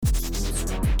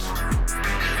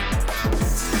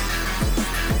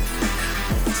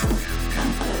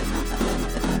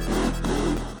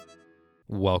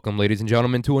Welcome, ladies and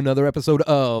gentlemen, to another episode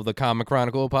of the Comic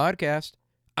Chronicle podcast.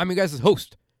 I'm your guys'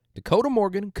 host, Dakota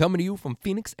Morgan, coming to you from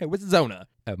Phoenix, Arizona.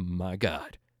 And my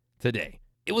God, today,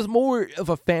 it was more of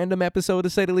a fandom episode, to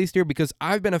say the least here, because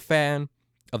I've been a fan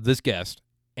of this guest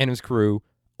and his crew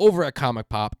over at Comic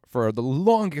Pop for the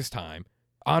longest time.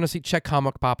 Honestly, check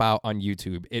Comic Pop out on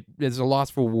YouTube. It is a loss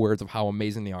for words of how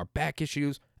amazing they are. Back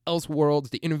issues, Elseworlds,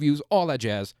 the interviews, all that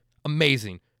jazz.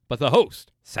 Amazing. But the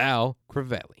host, Sal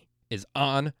Crivelli, is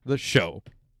on the show.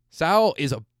 Sal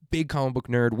is a big comic book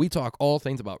nerd. We talk all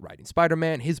things about writing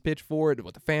Spider-Man, his pitch for it,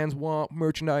 what the fans want,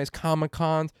 merchandise,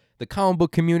 Comic-Cons, the comic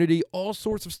book community, all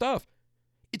sorts of stuff.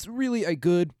 It's really a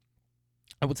good,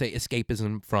 I would say,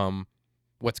 escapism from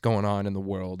what's going on in the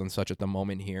world and such at the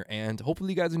moment here. And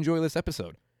hopefully you guys enjoy this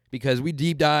episode because we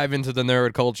deep dive into the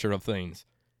nerd culture of things.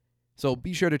 So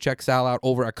be sure to check Sal out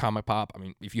over at Comic Pop. I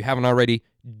mean, if you haven't already,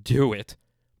 do it.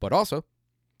 But also,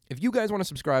 if you guys want to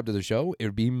subscribe to the show, it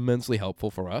would be immensely helpful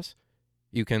for us.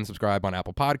 You can subscribe on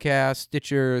Apple Podcasts,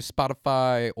 Stitcher,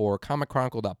 Spotify, or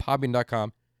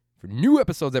comicchronicle.podbean.com for new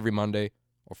episodes every Monday,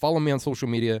 or follow me on social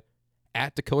media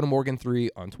at DakotaMorgan3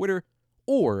 on Twitter,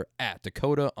 or at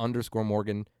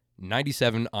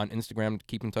Dakota_Morgan97 on Instagram to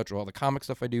keep in touch with all the comic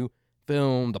stuff I do,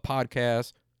 film, the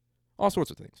podcast, all sorts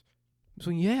of things. So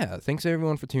yeah, thanks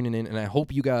everyone for tuning in, and I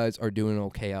hope you guys are doing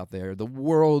okay out there. The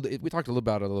world, we talked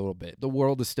about it a little bit. The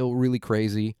world is still really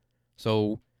crazy,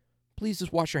 so please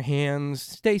just wash your hands,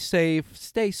 stay safe,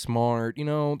 stay smart,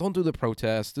 don't do the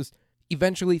protests. Just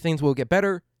eventually things will get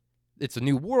better. It's a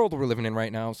new world we're living in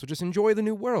right now, so just enjoy the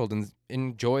new world and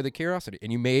enjoy the curiosity.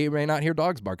 And you may or may not hear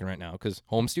dogs barking right now because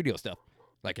home studio stuff,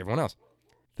 like everyone else.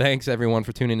 Thanks everyone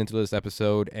for tuning into this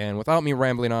episode, and without me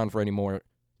rambling on for any more,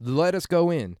 let us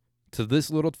go in to this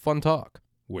little fun talk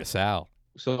with Sal.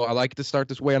 So I like to start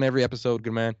this way on every episode,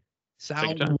 good man.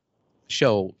 Sal,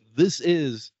 show. This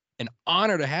is an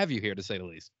honor to have you here, to say the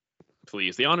least.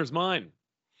 Please, the honor's mine.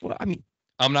 Well, I mean,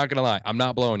 I'm not gonna lie, I'm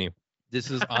not blowing you.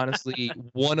 This is honestly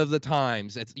one of the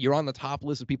times you're on the top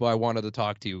list of people I wanted to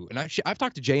talk to, and I've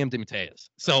talked to J.M. DeMatteis,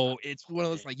 so it's one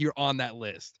of those you're on that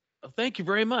list. Thank you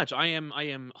very much. I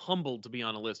am humbled to be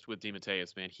on a list with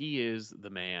DeMatteis, man. He is the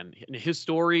man. His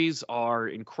stories are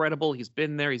incredible. He's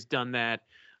been there. He's done that.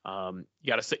 You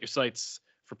got to set your sights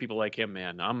for people like him,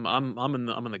 man. I'm in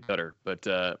the gutter, but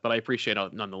I appreciate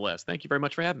it nonetheless. Thank you very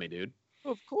much for having me, dude.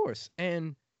 Of course.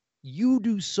 And you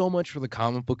do so much for the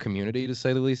comic book community, to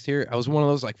say the least. Here, I was one of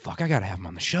those fuck, I gotta have him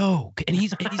on the show, and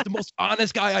he's the most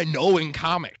honest guy I know in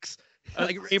comics.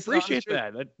 I appreciate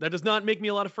that. That does not make me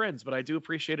a lot of friends, but I do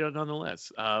appreciate it nonetheless.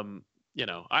 I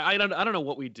don't know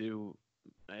what we do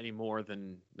any more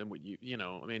than what you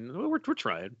I mean, we're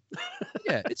trying.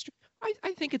 Yeah, it's true.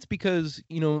 I think it's because,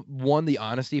 one, the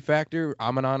honesty factor.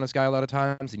 I'm an honest guy a lot of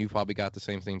times, and you've probably got the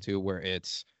same thing too, where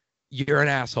it's you're an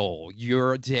asshole,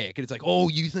 you're a dick, and it's oh,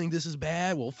 you think this is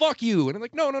bad? Well, fuck you. And I'm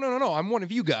like, no, I'm one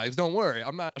of you guys. Don't worry,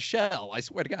 I'm not a shell. I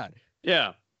swear to God.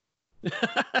 Yeah.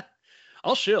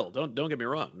 I'll shill. Don't get me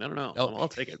wrong. No. I'll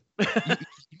take it. You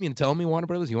mean tell me, Warner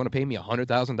Brothers, you want to pay me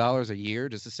 $100,000 a year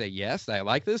just to say yes, I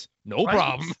like this? No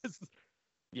problem.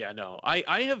 Yeah, no.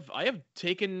 I have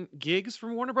taken gigs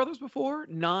from Warner Brothers before,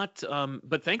 not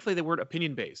but thankfully they weren't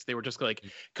opinion based. They were just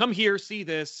come here, see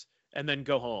this, and then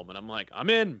go home. And I'm like,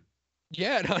 I'm in.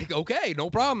 Yeah, okay, no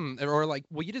problem. Or well,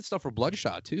 you did stuff for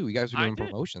Bloodshot too. You guys were doing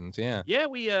promotions, yeah. Yeah,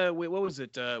 we what was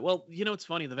it? Well, it's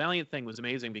funny. The Valiant thing was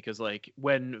amazing because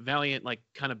when Valiant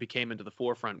kind of became into the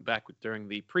forefront back during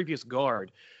the previous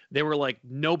guard, they were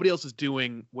nobody else is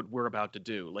doing what we're about to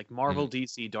do. Marvel,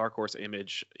 DC, Dark Horse,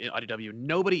 Image, IDW,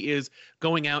 nobody is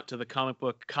going out to the comic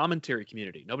book commentary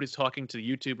community. Nobody's talking to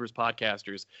YouTubers,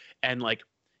 podcasters, and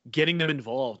getting them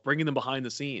involved, bringing them behind the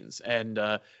scenes. And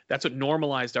that's what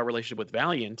normalized our relationship with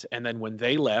Valiant. And then when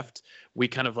they left, we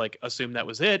kind of assumed that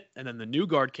was it. And then the new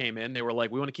guard came in. They were we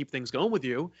want to keep things going with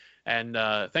you. And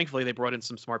thankfully, they brought in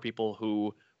some smart people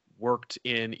who worked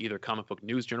in either comic book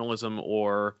news journalism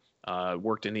or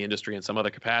worked in the industry in some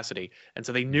other capacity. And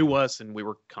so they knew us and we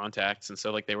were contacts. And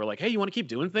so they were hey, you want to keep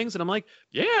doing things? And I'm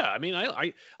yeah, I mean,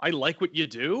 I like what you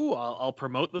do. I'll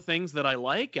promote the things that I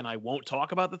like and I won't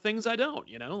talk about the things I don't,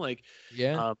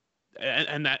 yeah.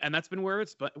 And that's been where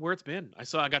it's been. I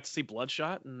got to see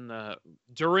Bloodshot and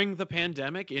during the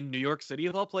pandemic in New York City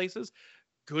of all places.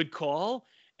 Good call.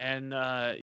 And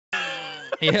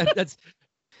yeah, that's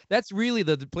That's really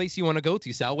the place you want to go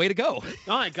to, Sal. Way to go.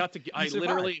 No, I got to. I survived.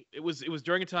 literally. It was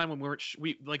during a time when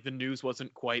we like the news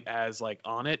wasn't quite as like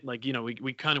on it. Like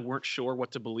we kind of weren't sure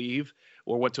what to believe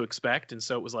or what to expect, and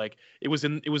so it was like it was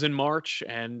in March,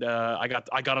 and I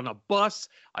got on a bus.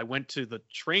 I went to the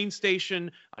train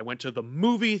station. I went to the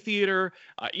movie theater.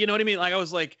 You know what I mean? Like I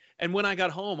was like, and when I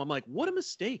got home, I'm like, what a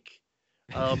mistake.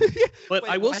 But Wait,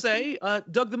 I will what? say,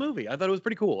 dug the movie. I thought it was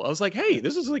pretty cool. I was like, hey,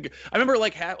 this is like. I remember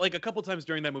like like a couple times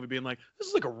during that movie being like, this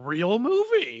is like a real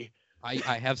movie. I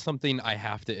have something I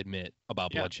have to admit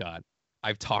about Yeah. Bloodshot.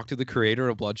 I've talked to the creator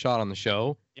of Bloodshot on the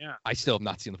show. Yeah. I still have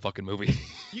not seen the fucking movie.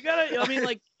 You gotta. I mean,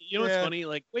 like, what's Yeah. funny?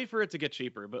 Like, wait for it to get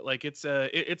cheaper, but like, it's a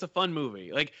fun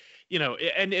movie. Like,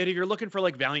 and if you're looking for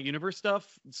like Valiant Universe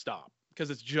stuff, stop because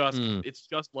it's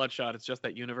just Bloodshot. It's just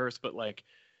that universe, but like,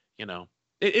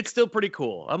 it's still pretty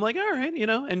cool. I'm like, all right,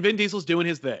 and Vin Diesel's doing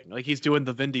his thing. Like, he's doing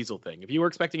the Vin Diesel thing. If you were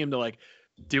expecting him to like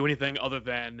do anything other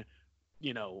than,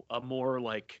 a more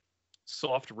like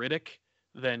soft Riddick,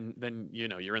 then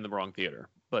you're in the wrong theater.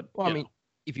 But Well, I mean,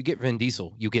 if you get Vin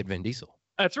Diesel, you get Vin Diesel.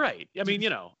 that's right. I mean,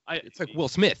 It's like Will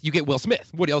Smith. You get Will Smith.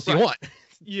 What else do you Right. want?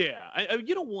 yeah,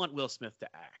 you don't want Will Smith to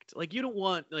act. Like, you don't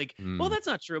want like. Well, that's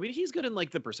not true. I mean, he's good in like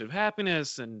The Pursuit of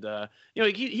Happiness, and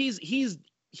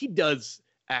he does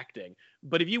acting.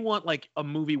 But if you want like a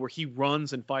movie where he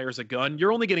runs and fires a gun,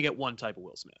 you're only gonna get one type of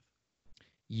Will Smith.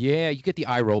 Yeah, you get the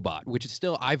iRobot, which is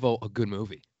still, I vote, a good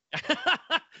movie.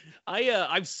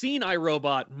 I've seen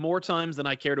iRobot more times than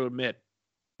I care to admit.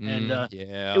 And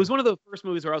yeah, it was one of the first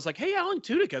movies where I was like, "Hey, Alan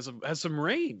Tudyk has some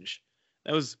range."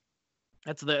 That's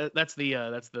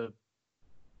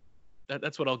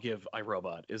what I'll give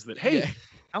iRobot is that. Hey, Yeah.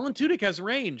 Alan Tudyk has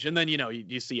range, and then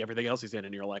you see everything else he's in,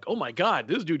 and you're like, "Oh my god,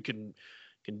 this dude can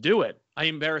do it." I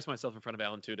embarrassed myself in front of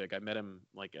Alan Tudyk. I met him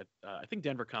like at I think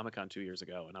Denver Comic-Con 2 years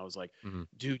ago, and I was like,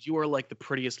 "Dude, you are like the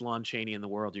prettiest Lon Chaney in the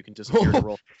world. You can disappear in a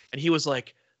role." And he was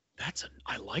like,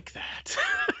 I like that.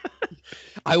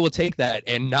 I will take that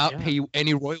and not Yeah. pay you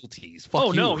any royalties. Fuck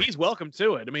you. No, he's welcome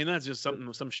to it. I mean, that's just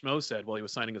something some schmo said while he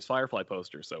was signing his Firefly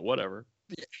poster. So whatever.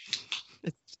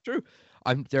 It's true.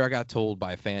 I got told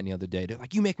by a fan the other day. They're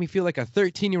like, "You make me feel like a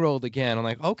 13-year-old again." I'm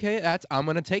like, "Okay, I'm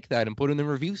gonna take that and put it in the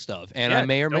review stuff." And I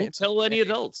may or may don't tell any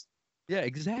adults. Yeah,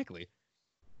 exactly.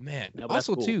 Man. No, but that's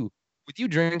Also, cool. too, with you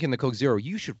drinking the Coke Zero,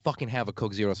 you should fucking have a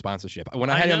Coke Zero sponsorship. When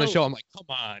I had it on the know. show, I'm like, come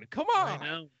on.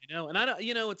 I know, and I don't.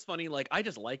 It's funny. Like, I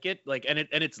just like it. Like, and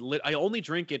it's lit. I only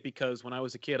drink it because when I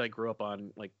was a kid, I grew up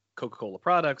on like Coca-Cola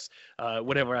products.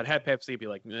 Whatever, I'd had Pepsi, be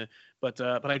like, meh. But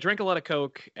I drank a lot of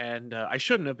Coke, and I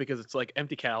shouldn't have because it's like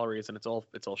empty calories and it's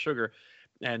all sugar.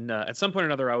 And at some point or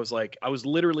another, I was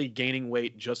literally gaining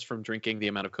weight just from drinking the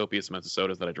amount of copious amounts of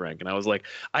sodas that I drank. And I was like,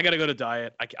 I got to go to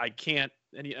diet. I can't.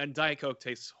 And Diet Coke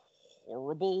tastes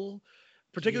horrible.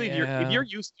 Particularly if you're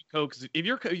used to Coke, if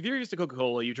you're used to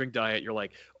Coca-Cola, you drink Diet, you're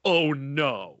like, oh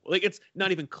no, like it's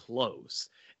not even close.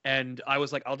 And I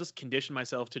was like, I'll just condition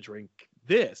myself to drink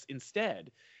this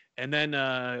instead. And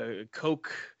then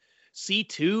Coke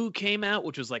C2 came out,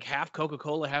 which was like half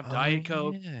Coca-Cola, half Diet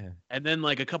Coke. Yeah. And then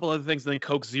like a couple other things. Then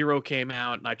Coke Zero came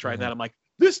out, and I tried that. I'm like,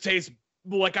 this tastes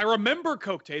like I remember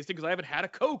Coke tasting because I haven't had a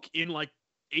Coke in like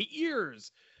 8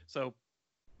 years. So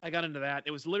I got into that.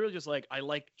 It was literally just like I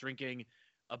like drinking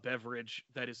a beverage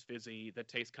that is fizzy, that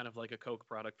tastes kind of like a Coke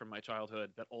product from my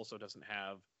childhood, that also doesn't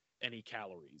have any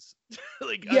calories.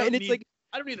 Like, Yeah, and it's like,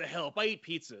 I don't need the help. I eat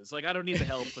pizzas. Like, I don't need the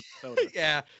help with soda.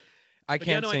 yeah, I But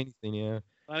can't say anything. Yeah.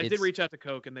 I did reach out to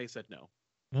Coke, and they said no.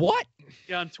 What?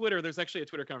 Yeah, on Twitter, there's actually a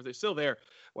Twitter conversation still there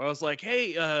where I was like,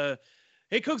 hey,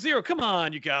 Coke Zero, come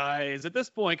on, you guys. At this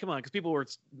point, come on, because people were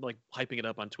like hyping it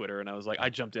up on Twitter, and I was like, I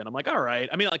jumped in. I'm like, all right.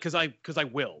 I mean, like, because I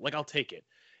will, like, I'll take it.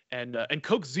 And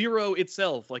Coke Zero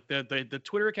itself, like the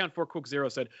Twitter account for Coke Zero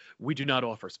said, we do not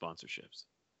offer sponsorships.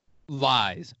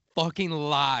 Lies. Fucking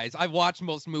lies. I've watched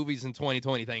most movies in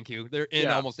 2020, thank you. They're in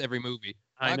almost every movie.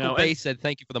 I Michael know. Bay said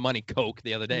thank you for the money, Coke,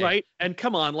 the other day. Right? And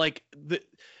come on, like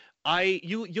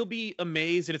you'll be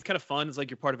amazed, and it's kind of fun. It's like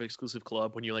you're part of an exclusive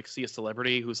club when you like see a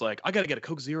celebrity who's like, I gotta get a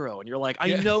Coke Zero, and you're like,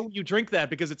 I know you drink that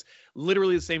because it's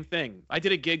literally the same thing. I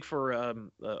did a gig for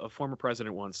a former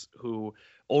president once who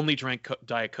only drank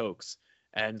Diet Cokes,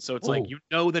 and so it's like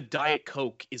that Diet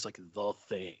Coke is like the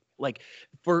thing. Like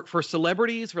for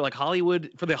celebrities, for like Hollywood,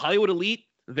 for the Hollywood elite,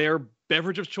 their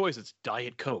beverage of choice is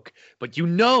Diet Coke, but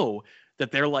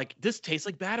that they're like, this tastes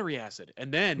like battery acid.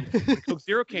 And then when Coke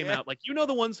Zero came out, like,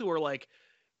 the ones who were like,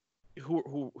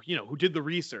 who did the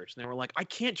research, and they were like, I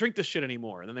can't drink this shit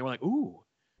anymore. And then they were like, ooh,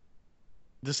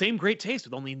 the same great taste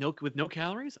with no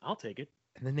calories. I'll take it.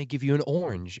 and then they give you an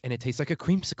orange, and it tastes like a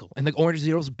creamsicle. And the Orange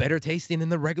Zero's better tasting than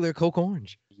the regular Coke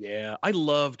Orange. Yeah, I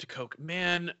loved Coke.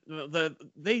 Man,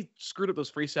 they screwed up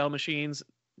those freestyle machines.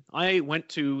 I went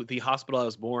to the hospital I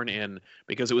was born in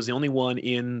because it was the only one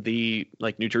in the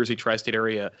like New Jersey tri-state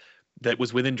area that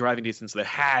was within driving distance that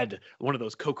had one of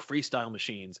those Coke freestyle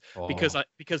machines because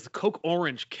the Coke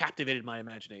Orange captivated my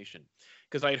imagination.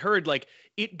 Because I had heard like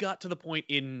it got to the point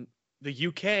in the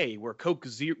UK where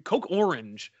Coke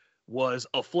Orange was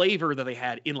a flavor that they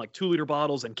had in like 2-liter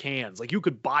bottles and cans. Like you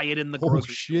could buy it in the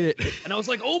grocery shit. store. And I was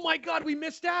like, oh my God, we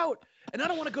missed out. And I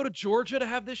don't want to go to Georgia to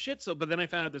have this shit. But then I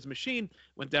found out there's a machine,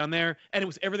 went down there, and it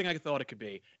was everything I thought it could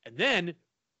be. And then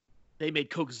they made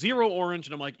Coke Zero Orange,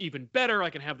 and I'm like, even better. I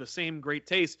can have the same great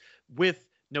taste with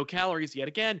no calories yet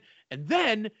again. And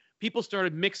then people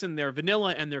started mixing their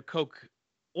vanilla and their Coke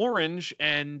Orange,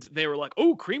 and they were like,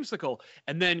 oh, creamsicle.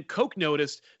 And then Coke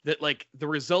noticed that like the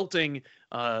resulting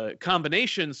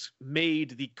combinations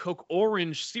made the Coke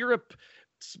Orange syrup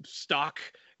stock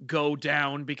go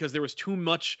down because there was too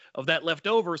much of that left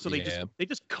over. So they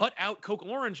just cut out Coke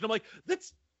Orange. And I'm like,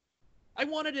 I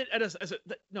wanted it as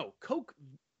Coke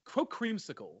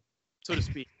creamsicle, so to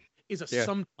speak, is a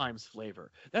sometimes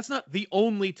flavor. That's not the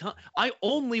only time. I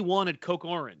only wanted Coke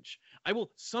Orange. I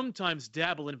will sometimes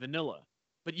dabble in vanilla,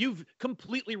 but you've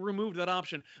completely removed that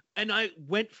option. And I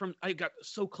got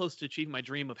so close to achieving my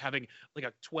dream of having like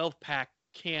a 12-pack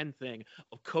can thing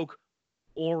of Coke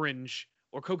Orange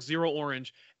or Coke Zero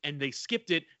Orange, and they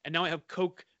skipped it, and now I have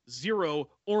Coke Zero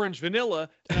Orange Vanilla,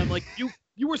 and I'm like,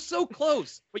 you were so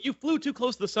close, but you flew too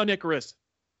close to the sun, Icarus.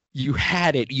 You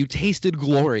had it. You tasted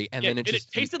glory, and then it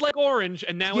tasted like orange,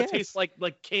 and now it tastes like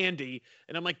candy,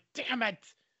 and I'm like, damn it.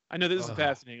 I know this is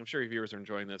fascinating. I'm sure your viewers are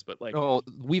enjoying this, but like,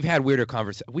 we've had weirder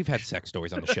conversations. We've had sex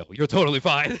stories on the show. You're totally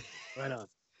fine. Right on.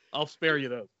 I'll spare you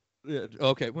those. Yeah,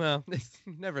 okay. Well,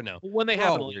 never know. When they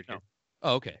happen, I'll know.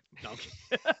 Oh, okay. No, okay.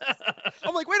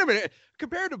 I'm like, wait a minute.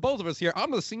 Compared to both of us here,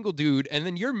 I'm a single dude, and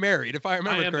then you're married, if I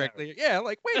remember correctly. Married. Yeah,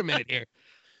 like, wait a minute here.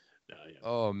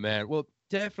 Oh, man. Well,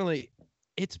 definitely.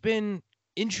 It's been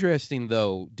interesting,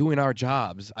 though, doing our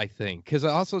jobs, I think. Because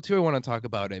also, too, I want to talk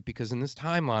about it, because in this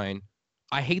timeline,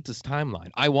 I hate this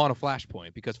timeline. I want a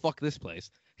flashpoint, because fuck this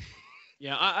place.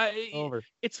 Yeah,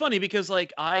 it's funny, because,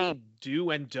 like, I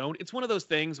do and don't. It's one of those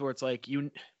things where it's like,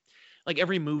 like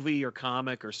every movie or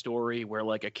comic or story where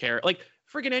like a character, like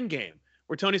friggin' Endgame,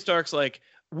 where Tony Stark's like,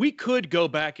 we could go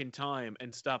back in time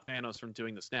and stop Thanos from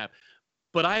doing the snap,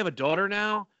 but I have a daughter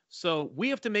now, so we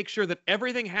have to make sure that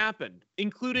everything happened,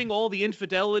 including all the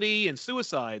infidelity and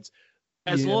suicides,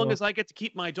 as long as I get to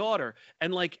keep my daughter.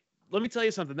 And like, let me tell you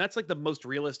something, that's like the most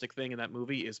realistic thing in that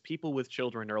movie is people with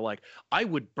children are like, I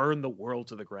would burn the world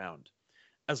to the ground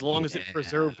as long as it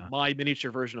preserved my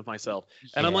miniature version of myself.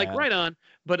 And I'm like, right on.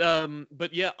 But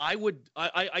yeah, I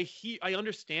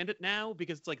understand it now,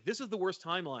 because it's like, this is the worst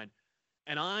timeline,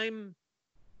 and I'm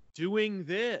doing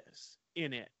this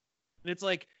in it. And it's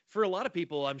like, for a lot of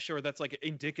people, I'm sure that's like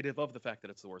indicative of the fact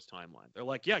that it's the worst timeline. They're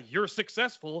like, yeah, you're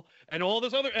successful and all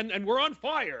this other, and we're on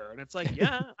fire. And it's like,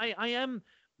 yeah, I am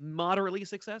moderately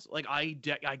successful. Like I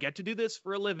get to do this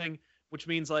for a living, which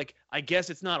means like, I guess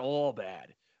it's not all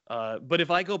bad. But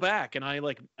if I go back and I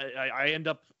end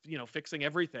up, fixing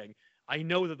everything, I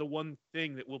know that the one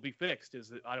thing that will be fixed is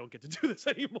that I don't get to do this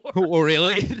anymore. Oh,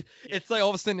 really? It's like all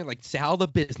of a sudden, like Sal the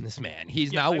businessman.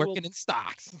 He's now working in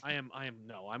stocks. I'm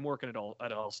working at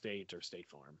Allstate or State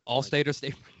Farm. Allstate or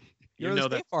State Farm. You're the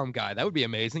State Farm guy. That would be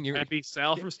amazing. I'd be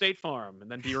Sal from State Farm and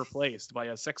then be replaced by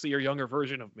a sexier, younger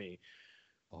version of me.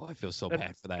 Oh, I feel so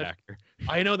bad for that actor.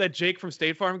 I know that Jake from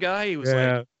State Farm guy. He was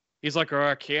like, he's like,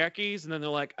 our khakis, and then they're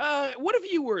like, what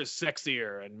if you were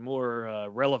sexier and more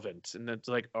relevant? And it's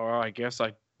like, I guess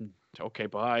okay,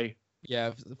 bye.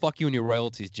 Yeah, fuck you and your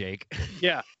royalties, Jake.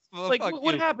 Yeah. Like,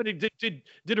 what happened?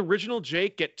 Did original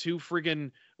Jake get too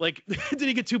friggin', like, did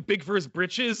he get too big for his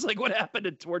britches? Like, what happened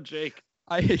to poor Jake?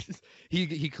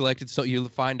 He collected, so you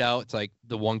find out it's like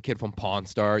the one kid from Pawn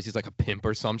Stars, he's like a pimp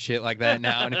or some shit like that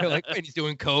now, and you're like, wait, he's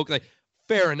doing coke. Like,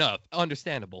 fair enough,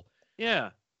 understandable. Yeah.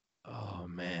 Oh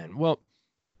man, well,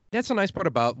 that's a nice part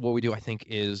about what we do. I think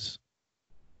is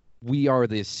we are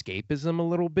the escapism a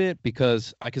little bit,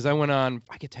 because I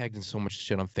get tagged in so much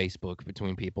shit on Facebook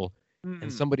between people,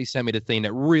 and somebody sent me the thing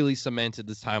that really cemented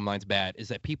this timeline's bad is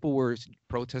that people were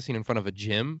protesting in front of a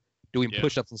gym doing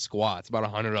push-ups and squats, about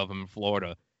 100 of them in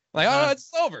Florida. Like, it's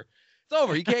over. It's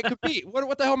over. You can't compete.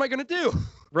 What the hell am I going to do?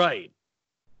 Right.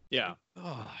 Yeah.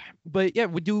 But yeah,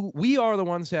 we are the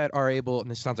ones that are able, and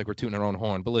this sounds like we're tooting our own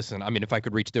horn, but listen, I mean, if I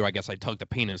could reach through, I guess I'd tug the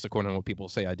penis according to what people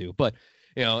say I do. But,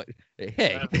 hey,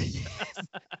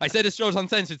 I said this show's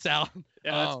uncensored, Sal.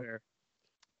 Yeah, that's fair.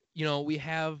 we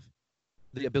have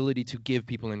the ability to give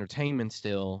people entertainment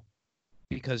still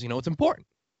because, it's important.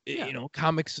 Yeah.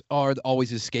 Comics are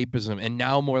always escapism. And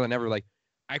now more than ever, like,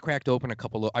 I cracked open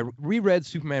I reread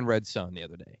Superman Red Son the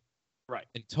other day. Right.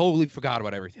 And totally forgot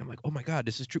about everything. I'm like, oh my God,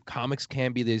 this is true. Comics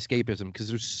can be the escapism because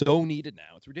they're so needed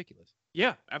now. It's ridiculous.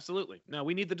 Yeah, absolutely. No,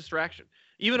 we need the distraction.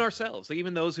 Even ourselves, like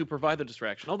even those who provide the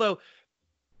distraction. Although,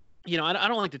 I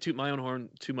don't like to toot my own horn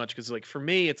too much because, like, for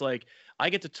me, it's like I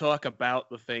get to talk about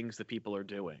the things that people are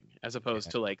doing as opposed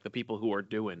to like the people who are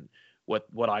doing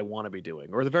what I want to be doing,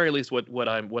 or at the very least what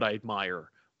I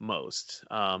admire most.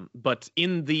 But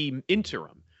in the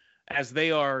interim, as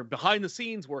they are behind the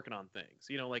scenes working on things,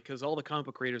 like because all the comic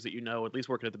book creators that at least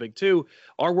working at the big two,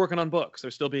 are working on books.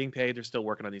 They're still being paid. They're still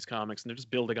working on these comics, and they're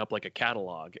just building up like a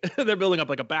catalog. They're building up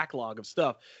like a backlog of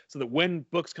stuff so that when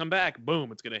books come back,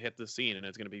 boom, it's going to hit the scene and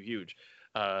it's going to be huge.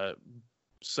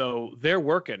 So they're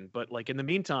working, but like in the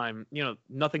meantime,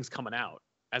 nothing's coming out.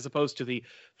 As opposed to the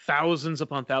thousands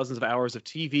upon thousands of hours of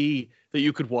TV that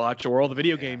you could watch, or all the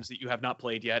video games that you have not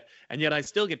played yet. And yet I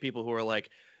still get people who are like,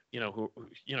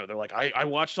 they're like, I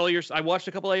watched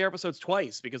a couple of your episodes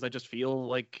twice because I just feel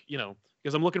like,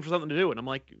 because I'm looking for something to do. And I'm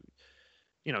like,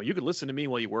 you could listen to me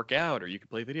while you work out, or you could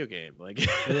play a video game. Like,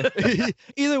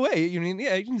 either way, you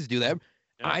can just do that.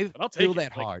 Yeah, I feel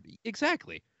that hard.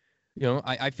 Exactly.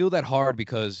 I feel that hard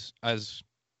because as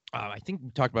I think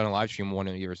we talked about in a live stream one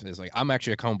of yours, is like, I'm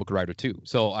actually a comic book writer too.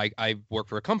 So I work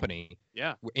for a company.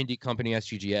 Yeah. Indie company,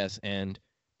 SGGS, and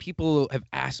people have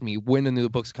asked me when the new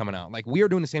book's coming out. Like, we are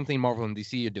doing the same thing Marvel and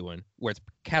DC are doing, where it's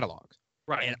catalogs.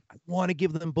 Right. And I want to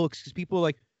give them books because people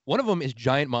like, one of them is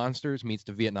Giant Monsters meets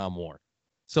the Vietnam War.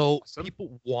 So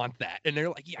people want that. And they're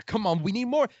like, yeah, come on, we need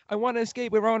more. I want to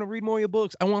escape. I want to read more of your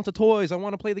books. I want the toys. I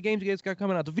want to play the games you guys got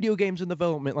coming out, the video games in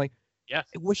development. Like, yes.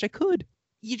 I wish I could.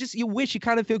 You wish, you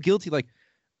kind of feel guilty. Like,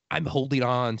 I'm holding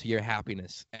on to your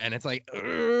happiness. And it's like,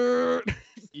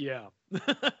 yeah.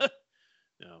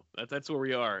 No, that's where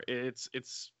we are. It's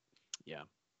yeah.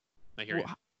 I hear you.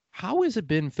 How has it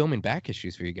been filming back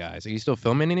issues for you guys? Are you still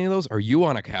filming any of those? Or are you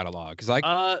on a catalog? Because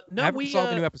I haven't saw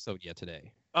the new episode yet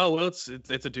today. Oh, well, it's a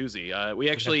doozy. We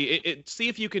actually see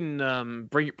if you can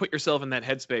put yourself in that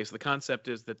headspace. The concept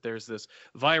is that there's this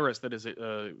virus that is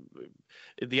the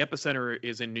epicenter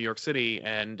is in New York City,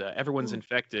 and everyone's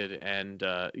infected, and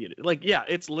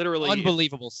it's literally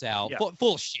unbelievable, Sal. Yeah.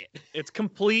 Full shit. It's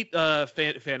complete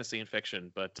fantasy and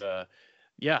fiction, but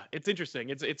yeah, it's interesting.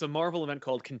 It's a Marvel event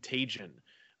called Contagion,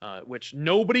 which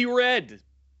nobody read,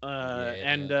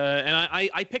 and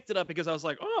I picked it up because I was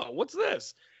like, oh, what's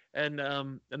this? And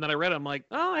then I read it. I'm like,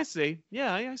 oh, I see.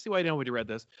 Yeah, I see why nobody read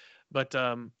this. But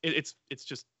it's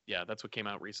just, yeah, that's what came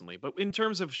out recently. But in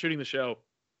terms of shooting the show,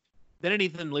 Ben and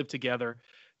Ethan live together.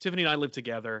 Tiffany and I live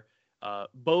together.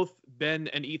 Both Ben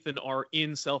and Ethan are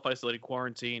in self-isolated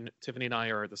quarantine. Tiffany and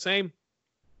I are the same.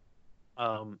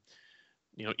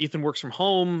 Ethan works from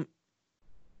home.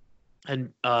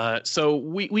 And so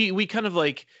we kind of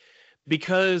like,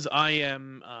 because I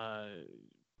am...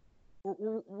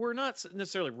 We're not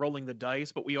necessarily rolling the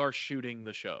dice, but we are shooting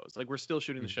the shows. Like, we're still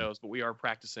shooting the shows, but we are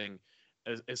practicing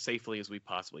as safely as we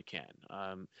possibly can.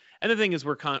 And the thing is,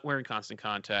 we're in constant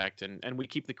contact, and we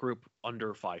keep the group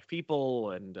under 5 people,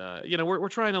 and we're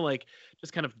trying to like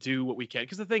just kind of do what we can.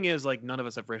 Because the thing is, like, none of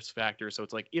us have risk factors, so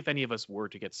it's like if any of us were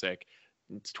to get sick,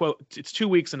 it's 2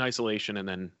 weeks in isolation, and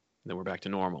then we're back to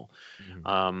normal.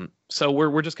 Mm-hmm. So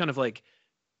we're just kind of like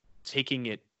taking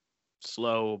it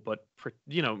slow, but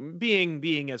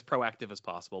being as proactive as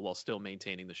possible while still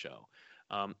maintaining the show.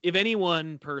 If any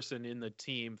one person in the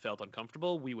team felt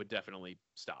uncomfortable, we would definitely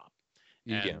stop.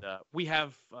 And we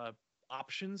have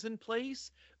options in place,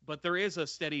 but there is a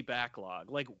steady backlog.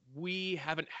 Like, we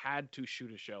haven't had to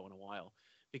shoot a show in a while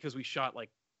because we shot like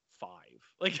 5.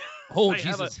 Like, oh,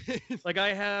 Jesus. I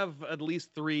have at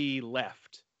least 3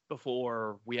 left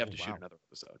before we have to shoot another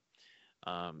episode.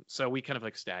 So we kind of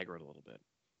like stagger it a little bit.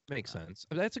 Makes sense.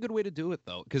 That's a good way to do it,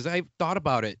 though, because I've thought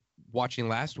about it watching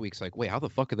last week's. Like, wait, how the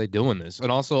fuck are they doing this?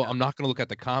 And also, I'm not going to look at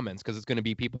the comments because it's going to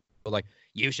be people like,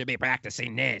 you should be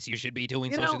practicing this. You should be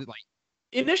doing social.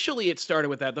 Initially, it started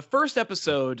with that. The first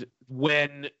episode,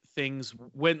 when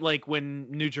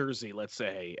New Jersey, let's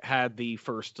say, had the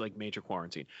first like major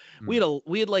quarantine, we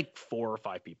had like 4 or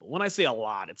 5 people. When I say a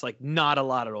lot, it's like not a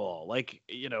lot at all. Like,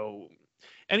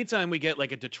 anytime we get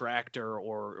like a detractor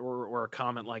or a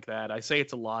comment like that, I say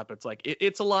it's a lot, but it's like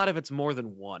it's a lot if it's more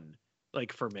than 1,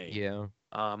 like for me. Yeah.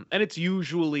 And it's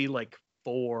usually like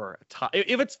 4.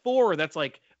 If it's 4, that's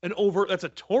like that's a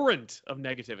torrent of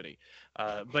negativity.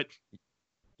 But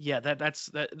yeah,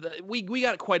 that's we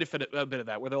got quite a bit of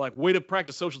that where they're like, way to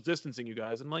practice social distancing, you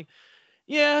guys. And I'm like,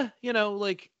 Yeah,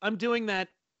 like I'm doing that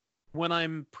when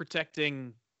I'm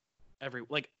protecting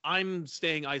like I'm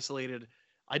staying isolated.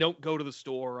 I don't go to the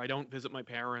store. I don't visit my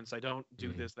parents. I don't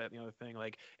do Mhm. this, that, and the other thing.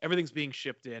 Like everything's being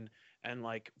shipped in, and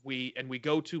like we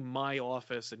go to my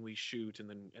office and we shoot, and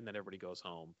then everybody goes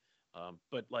home.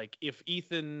 But like if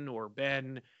Ethan or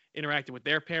Ben interacted with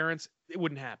their parents, it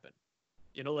wouldn't happen.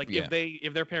 Like Yeah.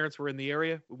 if their parents were in the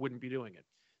area, we wouldn't be doing it.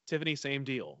 Tiffany, same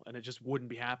deal, and it just wouldn't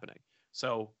be happening.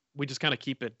 So we just kind of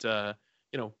keep it,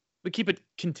 we keep it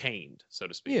contained, so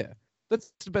to speak. Yeah.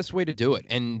 That's the best way to do it.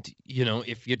 And,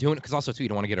 if you're doing it, because also, too, you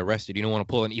don't want to get arrested. You don't want to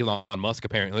pull an Elon Musk,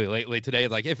 apparently, lately today.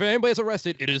 Like, if anybody's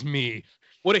arrested, it is me.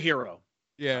 What a hero!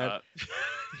 Yeah.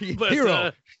 But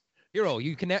Hero,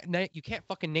 you can't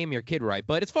fucking name your kid right,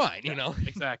 but it's fine,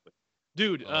 exactly,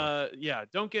 dude. Oh. Yeah,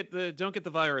 don't get the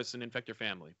virus and infect your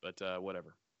family, but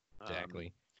whatever.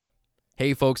 Exactly.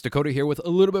 Hey folks, Dakota here with a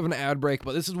little bit of an ad break,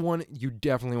 but this is one you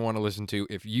definitely want to listen to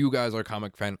if you guys are a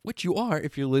comic fan, which you are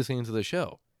if you're listening to the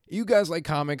show. You guys like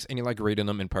comics and you like reading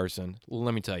them in person.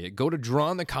 Let me tell you, go to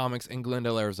Drawn the Comics in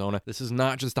Glendale, Arizona. This is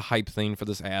not just a hype thing for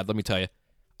this ad. Let me tell you,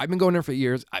 I've been going there for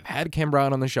years. I've had Cam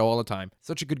Brown on the show all the time.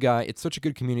 Such a good guy. It's such a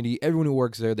good community. Everyone who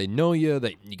works there, they know you.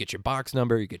 You get your box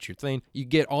number, you get your thing. You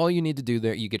get all you need to do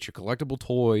there. You get your collectible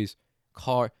toys,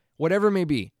 car, whatever it may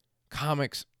be.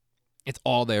 Comics, it's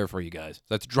all there for you guys.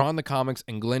 That's Drawn the Comics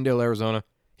in Glendale, Arizona.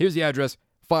 Here's the address,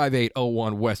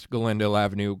 5801 West Glendale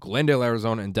Avenue, Glendale,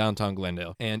 Arizona, in downtown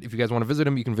Glendale. And if you guys want to visit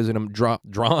them, you can visit them,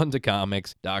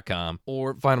 drawntocomics.com,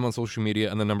 or find them on social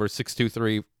media, and the number is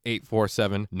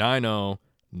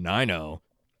 623-847-9090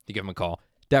 to give them a call.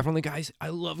 Definitely, guys, I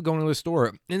love going to the store.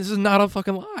 And this is not a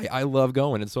fucking lie. I love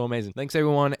going. It's so amazing. Thanks,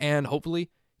 everyone, and hopefully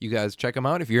you guys check them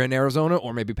out if you're in Arizona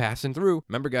or maybe passing through.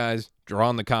 Remember, guys,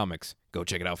 Drawn the Comics. Go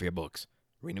check it out for your books.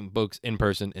 Reading books in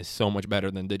person is so much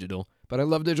better than digital. But I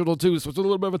love digital too, so it's a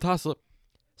little bit of a toss-up.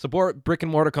 Support brick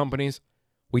and mortar companies.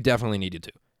 We definitely need you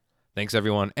to. Thanks,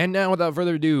 everyone. And now, without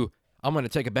further ado, I'm going to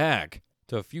take it back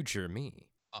to future me.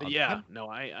 No,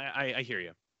 I hear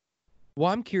you.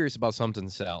 Well, I'm curious about something,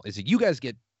 Sal. Is that you guys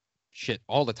get shit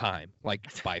all the time, like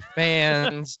by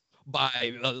fans,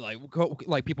 by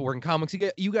like people working comics.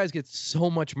 You guys get so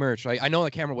much merch. Right? I know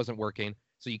the camera wasn't working,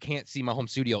 so you can't see my home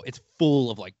studio. It's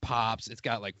full of like pops. It's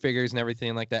got like figures and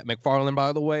everything like that. McFarlane,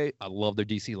 by the way, I love their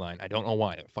DC line. I don't know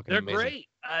why. They're fucking amazing. Great.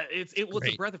 It's a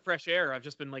breath of fresh air. I've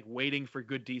just been like waiting for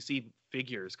good DC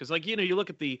figures because like you look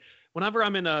at whenever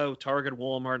I'm in a Target,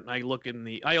 Walmart, and I look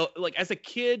in as a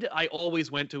kid I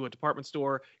always went to a department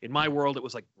store. In my world, it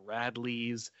was like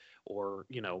Bradley's or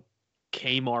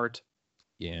Kmart.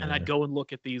 Yeah. And I'd go and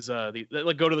look at these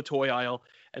like go to the toy aisle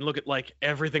and look at like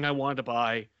everything I wanted to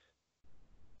buy.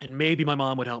 And maybe my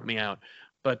mom would help me out.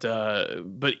 But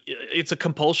it's a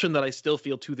compulsion that I still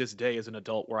feel to this day as an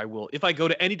adult where I will, if I go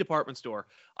to any department store,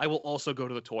 I will also go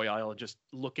to the toy aisle and just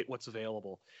look at what's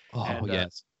available. Oh, and,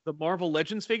 yes. The Marvel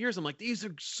Legends figures, I'm like, these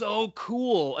are so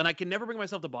cool. And I can never bring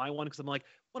myself to buy one because I'm like,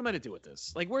 what am I going to do with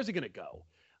this? Like, where's it going to go?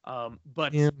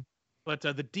 But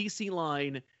the DC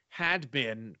line had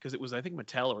been, because it was, I think,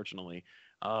 Mattel originally.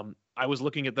 I was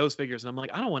looking at those figures and I'm like,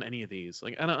 I don't want any of these.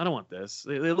 Like, I don't want this.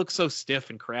 They look so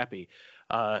stiff and crappy.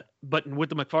 But with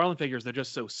the McFarlane figures, they're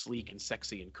just so sleek and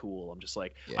sexy and cool. I'm just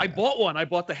like, I bought one. I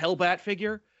bought the Hellbat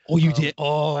figure. Oh, you did?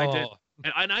 Oh, I did.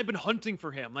 And I've been hunting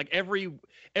for him. Like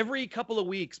every couple of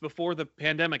weeks before the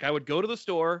pandemic, I would go to the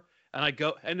store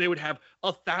and they would have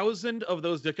 1,000 of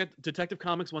those Detective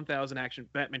Comics 1000 action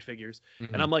Batman figures.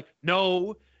 Mm-hmm. And I'm like,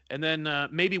 no. And then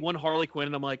maybe one Harley Quinn,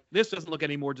 and I'm like, this doesn't look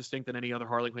any more distinct than any other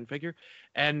Harley Quinn figure.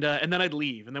 And then I'd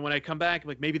leave. And then when I come back, I'm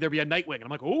like, maybe there'll be a Nightwing. And I'm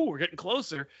like, oh, we're getting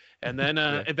closer. And then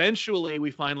eventually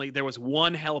there was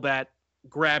one Hellbat,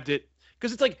 grabbed it,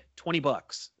 because it's like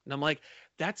 $20. And I'm like,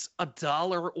 that's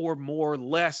 $1 or more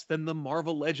less than the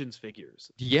Marvel Legends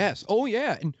figures. Yes. Oh,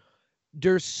 yeah. And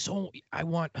there's I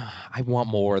want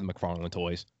more of the McFarlane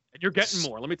toys. And you're getting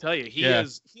more. Let me tell you, he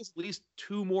has at least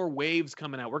 2 more waves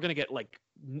coming out. We're gonna get like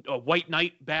a White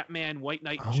Knight Batman, White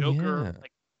Knight Joker. Yeah.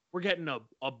 Like we're getting a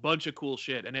bunch of cool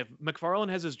shit. And if McFarlane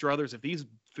has his druthers, if these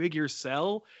figures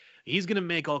sell, he's gonna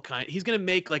make He's gonna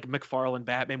make like McFarlane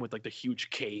Batman with like the huge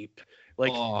cape,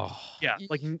 like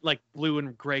like blue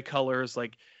and gray colors.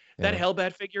 Like that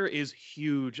Hellbat figure is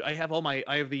huge. I have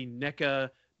the NECA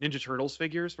Ninja Turtles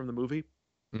figures from the movie.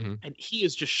 Mm-hmm. And he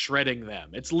is just shredding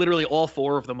them. It's literally all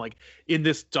 4 of them, like in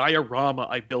this diorama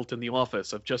I built in the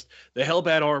office of just the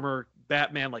Hellbat armor,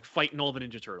 Batman, like fighting all the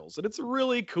Ninja Turtles, and it's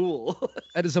really cool.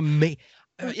 That is amazing.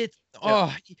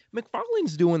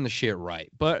 McFarlane's doing the shit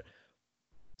right, but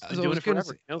doing it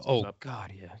forever.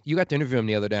 God, yeah. You got to interview him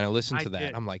the other day, and I listened to that.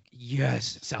 Did. I'm like,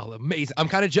 yes, Sal, amazing. I'm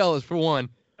kind of jealous for one.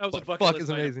 That was a But bucket fuck list is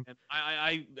item, amazing. and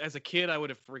I as a kid, I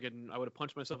would have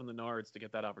punched myself in the nards to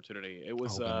get that opportunity. It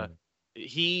was Oh man.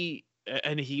 he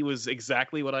was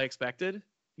exactly what I expected.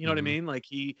 You know what I Hmm. mean? Like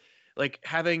like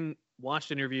having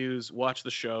watched interviews, watched the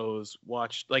shows,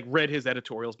 read his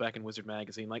editorials back in Wizard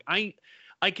magazine. Like I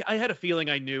had a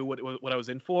feeling I knew what I was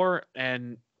in for,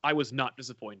 and I was not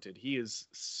disappointed. He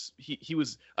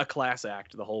was a class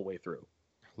act the whole way through.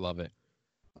 Love it.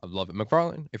 I love it.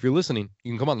 McFarlane, if you're listening,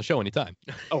 you can come on the show anytime.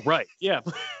 Oh right, yeah.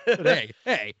 But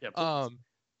hey, Yeah, please.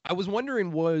 I was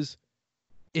wondering,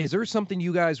 is there something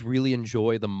you guys really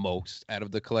enjoy the most out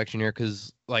of the collection here?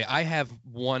 Because like I have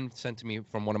one sent to me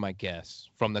from one of my guests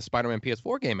from the Spider-Man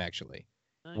PS4 game. Actually,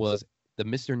 Nice. was the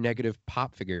Mr. Negative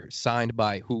pop figure signed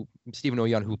by Stephen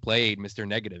O'Young, who played Mr.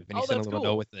 Negative, and he Oh, sent a that's little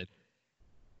cool. note with it.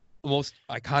 The most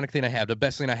iconic thing I have, the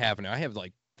best thing I have, and I have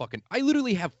like I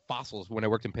literally have fossils when I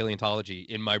worked in paleontology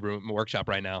in my room, my workshop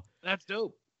right now, That's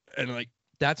dope. and like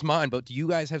that's mine. But do you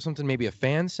guys have something maybe a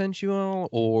fan sent you all,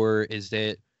 or is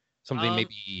it something Um,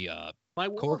 maybe My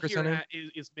wall coworker here sent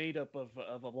in? is made up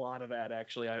of a lot of that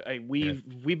actually. Yeah.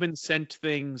 We've been sent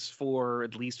things for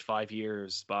at least 5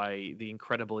 years by the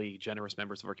incredibly generous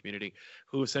members of our community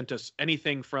who have sent us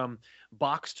anything from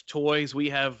boxed toys. We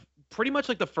have pretty much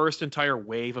like the first entire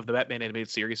wave of the Batman animated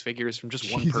series figures from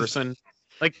just one Jesus. person.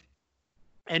 Like,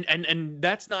 and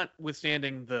that's not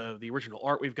withstanding the original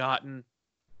art we've gotten.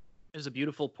 There's a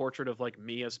beautiful portrait of like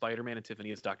me as Spider-Man and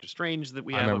Tiffany as Doctor Strange that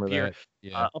we I have remember up here. that.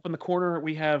 Yeah. Up in the corner,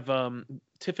 we have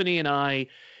Tiffany and I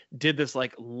did this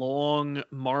like long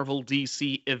Marvel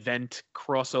DC event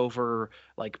crossover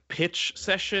like pitch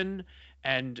session,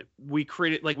 and we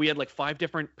created we had like 5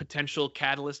 different potential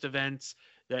catalyst events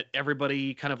that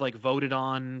everybody kind of like voted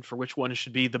on for which one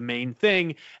should be the main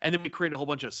thing, and then we created a whole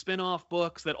bunch of spin-off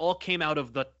books that all came out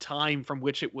of the time from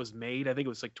which it was made. I think it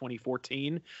was like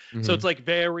 2014. So it's Mhm. like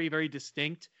very, very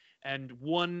distinct. And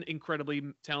one incredibly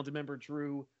talented member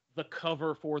drew the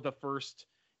cover for the first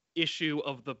issue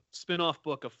of the spin-off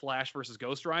book of Flash versus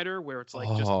Ghost Rider, where it's like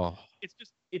Oh,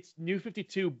 it's New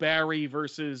 52 Barry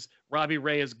versus Robbie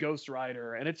Ray as Ghost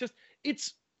Rider, and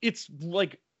it's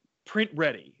like print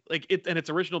ready, like it, and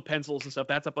it's original pencils and stuff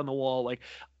that's up on the wall. Like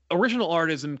original art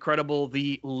is incredible.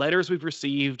 The letters we've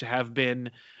received have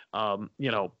been you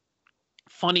know,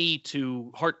 funny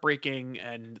to heartbreaking,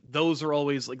 and those are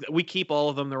always like we keep all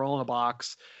of them. They're all in a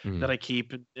box mhm. that I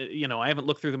keep. You know, I haven't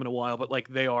looked through them in a while, but like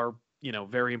they are, you know,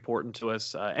 very important to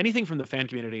us. Anything from the fan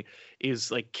community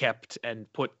is like kept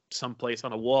and put someplace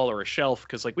on a wall or a shelf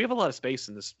because like we have a lot of space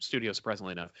in this studio,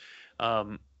 surprisingly enough.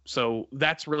 So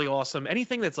that's really awesome.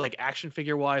 Anything that's like action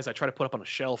figure wise, I try to put up on a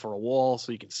shelf or a wall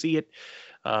so you can see it.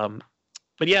 Um,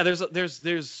 but yeah,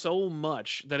 there's so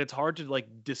much that it's hard to like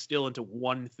distill into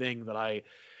one thing that I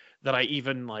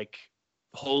even like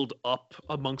hold up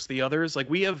amongst the others. Like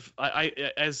we have,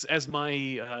 as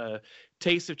my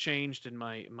tastes have changed and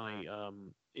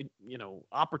you know,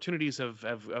 opportunities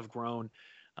have grown.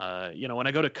 You know, when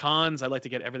I go to cons, I like to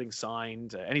get everything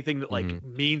signed. Anything that like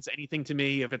Mhm. means anything to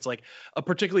me. If it's like a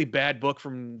particularly bad book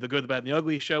from the Good, the Bad, and the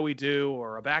Ugly show we do,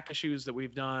 or a back issues that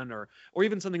we've done, or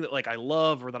even something that like I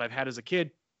love or that I've had as a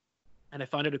kid, and I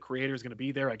find out a creator is going to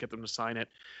be there, I get them to sign it.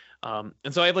 And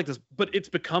so I have like this, but it's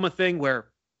become a thing where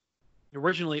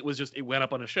originally it was just it went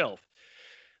up on a shelf,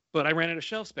 but I ran out of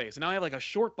shelf space, and now I have like a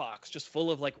short box just full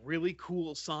of like really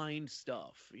cool signed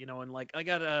stuff, you know. And like I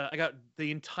got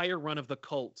the entire run of The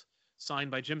Cult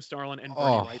signed by Jim Starlin and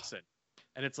Bernie Oh, Wrightson,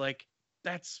 and it's like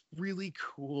that's really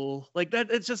cool. Like that,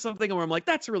 it's just something where I'm like,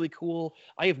 that's really cool.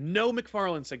 I have no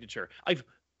McFarlane signature. are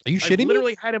you I've shitting me?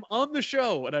 literally had him on the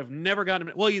show, and I've never gotten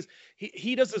him. Well,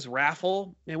 he does this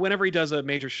raffle, and whenever he does a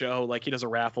major show, like he does a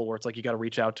raffle where it's like you got to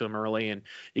reach out to him early, and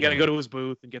you got to Mhm. go to his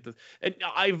booth and get this. And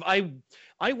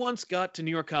I once got to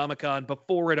New York Comic Con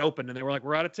before it opened, and they were like,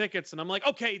 "We're out of tickets," and I'm like,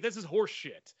 "Okay, this is horse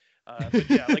shit." But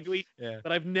yeah, like Yeah.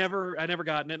 but I never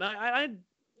gotten it. And I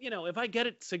you know, if I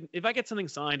get something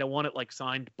signed, I want it like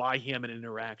signed by him in an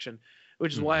interaction,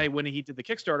 which is Mhm. why when he did the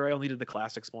Kickstarter, I only did the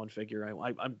classic Spawn figure.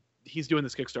 He's doing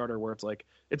this Kickstarter where it's like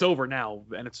it's over now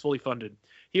and it's fully funded.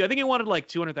 I think he wanted like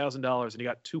 $200,000 and he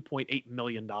got $2.8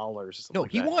 million or something No,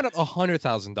 like he that. wanted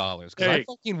 $100,000 because I Hey,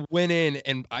 fucking went in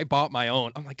and I bought my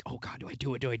own. I'm like, oh god, do I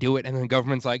do it? Do I do it? And then the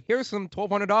government's like, here's some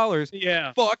 $1,200.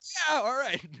 yeah, Fuck yeah! All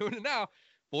right, doing it now.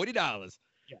 $40.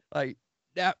 yeah, Like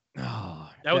that. Oh,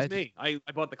 that was me. I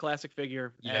bought the classic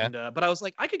figure yeah. and but I was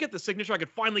like, I could get the signature. I could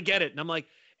finally get it, and I'm like,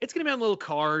 it's gonna be on a little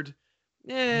card.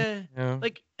 Eh, Yeah.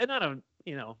 like, and I don't.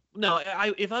 You know, no.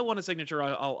 If I want a signature,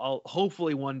 I'll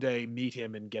hopefully one day meet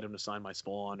him and get him to sign my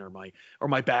Spawn or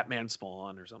my Batman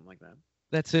Spawn or something like that.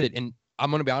 That's it. And I'm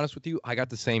going to be honest with you. I got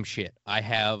the same shit. I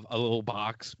have a little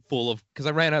box full of, because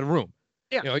I ran out of room.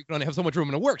 Yeah. You know, you can only have so much room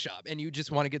in a workshop, and you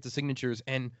just want to get the signatures.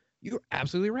 And you're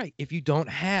absolutely right. If you don't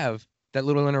have that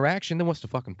little interaction, then what's the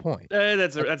fucking point?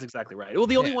 That's exactly right. Well,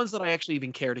 the only ones that I actually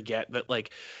even care to get that,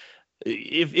 like,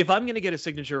 if I'm going to get a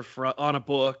signature on a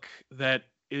book that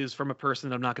is from a person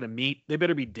that I'm not going to meet, they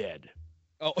better be dead.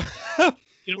 Oh,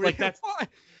 you know, like that's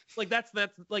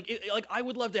like I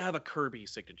would love to have a Kirby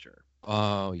signature.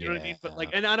 Oh, you know what I mean? But like,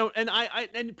 and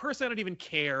personally, I don't even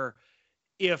care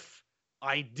if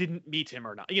I didn't meet him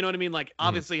or not. You know what I mean? Like,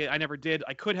 obviously, I never did.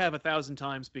 I could have 1,000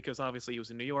 times because obviously he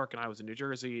was in New York and I was in New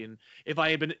Jersey. And if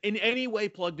I had been in any way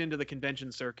plugged into the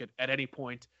convention circuit at any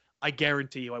point, I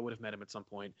guarantee you I would have met him at some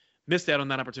point. Missed out on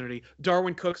that opportunity.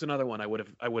 Darwin Cook's another one I would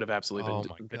have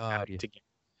absolutely been happy to get.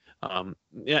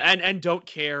 And don't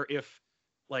care if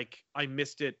like I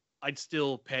missed it. I'd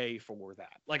still pay for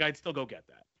that. Like, I'd still go get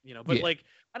that. You know, but like,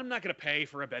 I'm not going to pay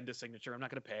for a Bendis signature. I'm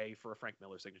not going to pay for a Frank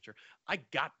Miller signature. I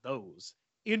got those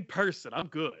in person. I'm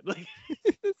good. Like,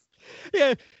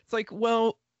 yeah, it's like,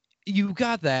 well, you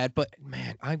got that, but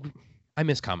man, I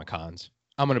miss Comic-Cons.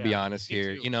 I'm going to be honest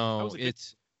here. Too. You know,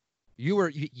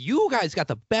 you guys got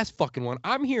the best fucking one.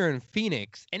 I'm here in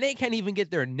Phoenix, and they can't even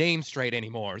get their name straight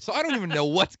anymore. So I don't even know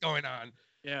what's going on.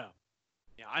 Yeah.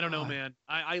 I don't know, man.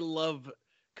 I love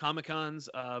Comic-Cons,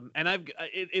 and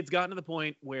it's gotten to the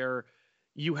point where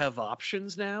you have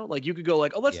options now. Like, you could go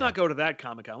like, oh, let's not go to that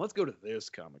Comic-Con. Let's go to this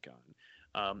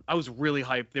Comic-Con. I was really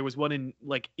hyped. There was one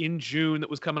in June that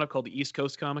was coming up called the East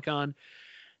Coast Comic-Con.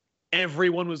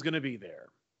 Everyone was going to be there.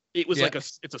 It was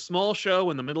it's a small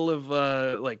show in the middle of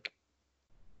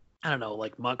I don't know,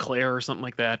 like Montclair or something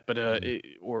like that, but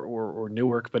or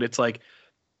Newark. But it's like,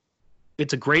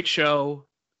 it's a great show,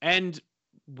 and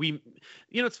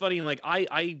it's funny. Like,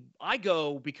 I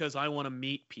go because I want to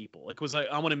meet people. Like,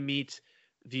 I want to meet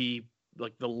the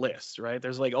list, right?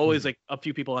 There's like always like a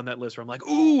few people on that list where I'm like,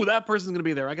 ooh, that person's gonna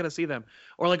be there. I gotta see them.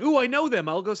 Or like, ooh, I know them.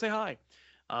 I'll go say hi.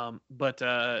 But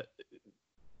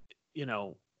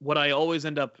what I always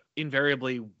end up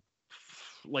invariably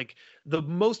like the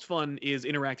most fun is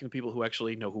interacting with people who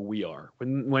actually know who we are.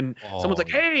 When someone's like,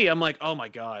 hey, I'm like, oh my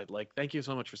God, like, thank you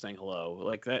so much for saying hello.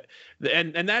 Like that.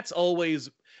 And that's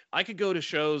always, I could go to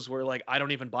shows where like I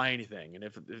don't even buy anything. And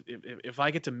if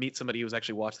I get to meet somebody who's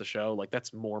actually watched the show, like,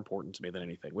 that's more important to me than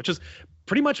anything, which is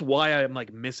pretty much why I'm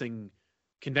like missing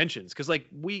conventions. Cause like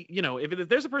if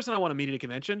there's a person I want to meet at a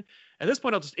convention, at this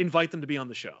point, I'll just invite them to be on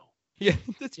the show. Yeah,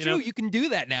 that's true. You can do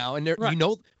that now. And you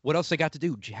know what else they got to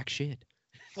do? Jack shit.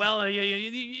 Well, I've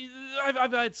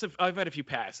had a few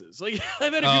passes. Like,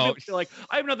 I've had a few people like,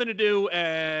 I have nothing to do,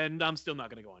 and I'm still not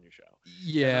going to go on your show.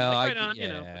 Yeah, like,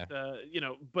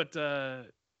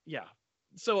 yeah.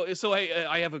 So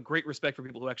I have a great respect for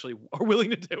people who actually are willing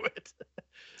to do it.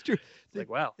 It's true. Like,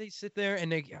 wow. They sit there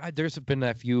and there's been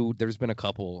a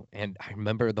couple, and I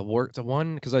remember the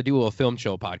one, because I do a film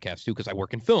show podcast too, because I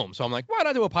work in film. So I'm like, why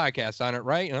not do a podcast on it,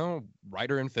 right? You know,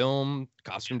 writer in film,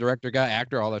 costume director guy,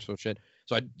 actor, all that sort of shit.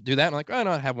 So I do that, and I'm like, oh,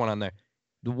 no, I have one on there.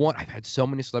 The one, I've had so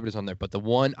many celebrities on there, but the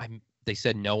one they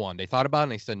said no on. They thought about it,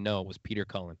 and they said no, was Peter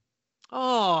Cullen.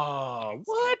 Oh,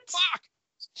 what? Fuck!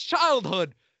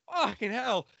 Childhood! Fucking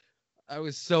hell! I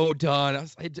was so done. I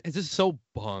was just so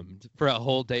bummed for a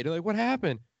whole day. They're like, what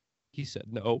happened? He said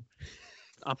no.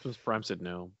 Optimus Prime said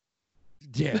no.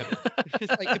 Yeah.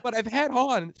 It's like, but I've had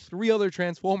on 3 other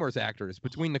Transformers actors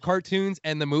between the cartoons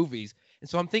and the movies. And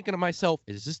so I'm thinking to myself,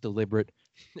 is this deliberate?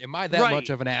 Am I that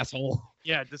much of an asshole?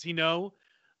 Yeah. Does he know?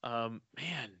 Man.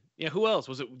 Yeah. Who else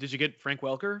was it? Did you get Frank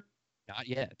Welker? Not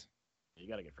yet. You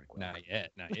got to get Frank Welker.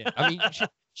 Not yet. I mean,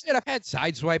 shit, I've had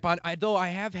Sideswipe on. Though I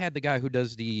have had the guy who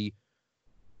does the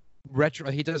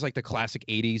retro. He does like the classic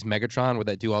 80s Megatron where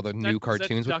they do all the new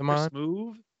cartoons with him on.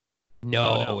 Smooth?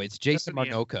 No, it's Jason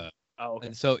Marnocha. Oh, okay.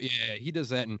 And so, yeah, he does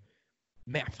that. And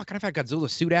man, I've had Godzilla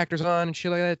suit actors on and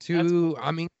shit like that too. Cool. I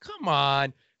mean, come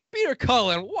on. Peter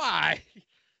Cullen, why?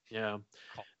 Yeah.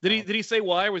 Did he say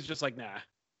why, or was it just like, nah?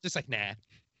 Just like, nah.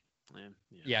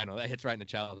 Yeah, no, that hits right in the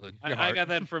childhood. I got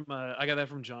that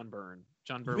from John Byrne.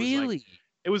 John Byrne really? Was like,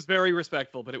 it was very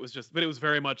respectful, but it was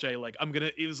very much a like,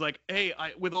 it was like, hey,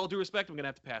 with all due respect, I'm gonna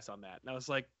have to pass on that. And I was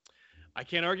like, I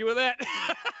can't argue with that.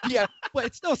 Yeah, but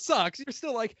it still sucks. You're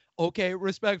still like, okay,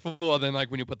 respectful. And then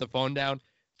like when you put the phone down,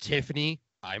 Tiffany,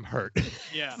 I'm hurt.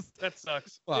 Yeah, that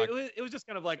sucks. It was just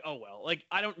kind of like, oh well, like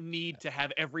I don't need to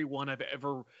have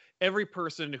every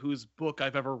person whose book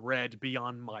I've ever read be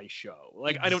on my show.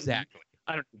 Like exactly.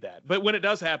 I don't need that. But when it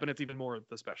does happen, it's even more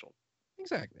the special.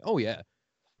 Exactly. Oh yeah.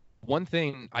 One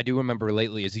thing I do remember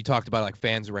lately is he talked about like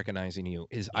fans recognizing you.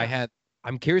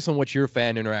 I'm curious on what your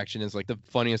fan interaction is, like the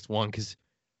funniest one, because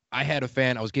I had a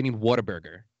fan. I was getting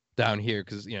Whataburger down here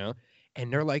because,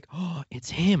 and they're like, oh, it's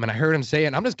him. And I heard him say it.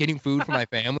 And I'm just getting food for my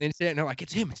family and shit. And they're like,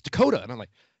 it's him. It's Dakota. And I'm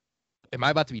like, am I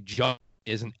about to be jumped?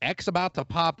 Is an X about to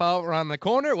pop out around the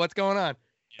corner? What's going on?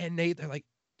 And they're like,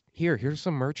 here's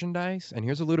some merchandise and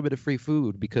here's a little bit of free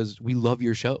food because we love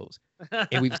your shows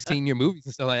and we've seen your movies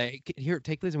and stuff. Like, here,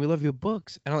 take this and we love your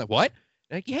books. And I'm like, what?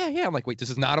 They're like, yeah. I'm like, wait, this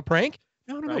is not a prank?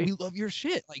 No, Right. we love your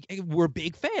shit. Like, hey, we're a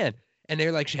big fan. And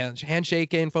they're like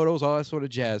handshaking, photos, all that sort of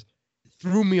jazz. It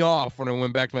threw me off when I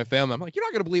went back to my family. I'm like, you're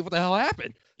not gonna believe what the hell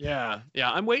happened. Yeah.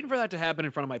 I'm waiting for that to happen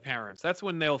in front of my parents. That's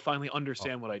when they'll finally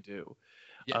understand what I do.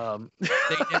 Yeah.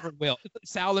 They never will.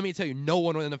 Sal, let me tell you, no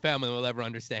one in the family will ever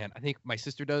understand. I think my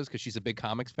sister does because she's a big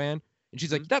comics fan, and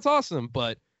she's like, "That's awesome,"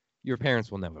 but your parents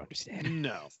will never understand.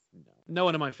 No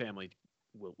one in my family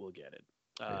will get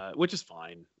it, which is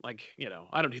fine. Like,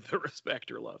 I don't need the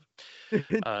respect or love.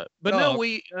 But no,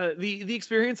 the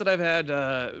experience that I've had,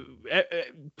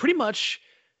 pretty much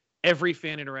every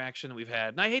fan interaction that we've had,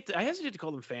 and I hesitate to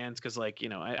call them fans because, like,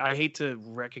 I hate to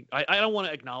I don't want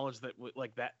to acknowledge that,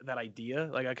 like, that idea.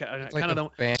 Like, I kind of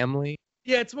don't. Family.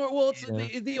 Yeah, it's more. Well,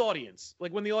 it's the audience.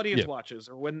 Like, when the audience watches,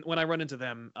 or when I run into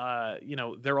them,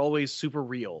 they're always super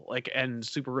real, like, and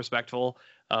super respectful.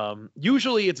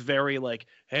 Usually it's very like,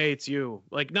 hey, it's you.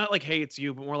 Like, not like, hey, it's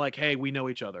you, but more like, hey, we know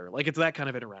each other. Like, it's that kind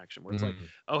of interaction where it's like,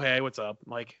 oh, hey, what's up?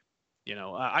 Like,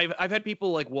 I've had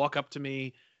people like walk up to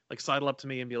me, like sidle up to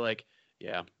me and be like,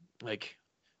 yeah,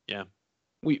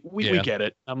 we get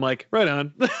it. I'm like, right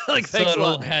on. Like, thanks a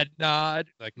lot. Head nod.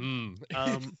 Like,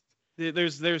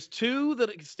 There's two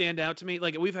that stand out to me.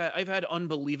 Like, I've had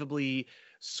unbelievably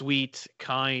sweet,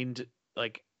 kind,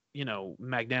 like,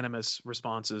 magnanimous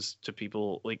responses to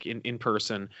people, like, in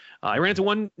person. I ran into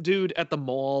one dude at the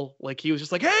mall. Like, he was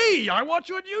just like, hey, I watch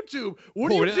you on YouTube.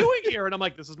 What are you doing here? And I'm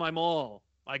like, this is my mall.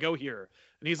 I go here.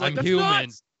 And he's like, I'm that's human.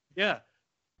 Nuts. Yeah.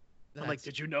 I'm like,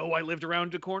 did you know I lived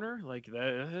around the corner? Like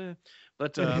that,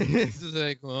 but this is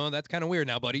like, well, that's kind of weird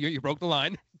now, buddy. You broke the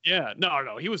line. Yeah,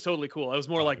 no, he was totally cool. It was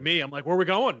more like me. I'm like, where are we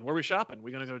going? Where are we shopping?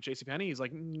 We gonna go to JCPenney? He's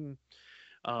like,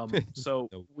 so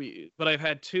but I've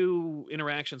had two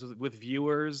interactions with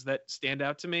viewers that stand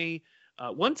out to me.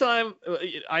 One time,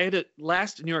 I had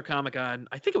last New York Comic Con.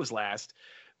 I think it was last.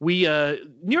 New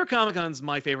York Comic Con's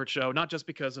my favorite show, not just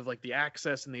because of, like, the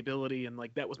access and the ability, and,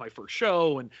 like, that was my first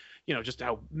show, and just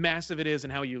how massive it is,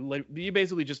 and how you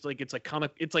basically just, like, it's like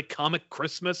comic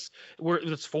Christmas, where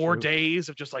it's 4 days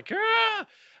of just like,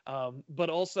 but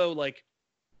also, like,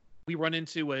 we run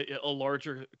into a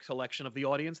larger collection of the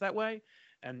audience that way,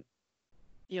 and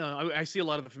I see a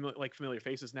lot of the familiar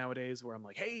faces nowadays where I'm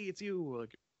like, hey, it's you,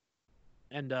 like,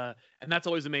 and that's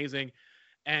always amazing.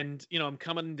 And I'm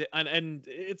coming to, and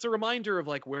it's a reminder of,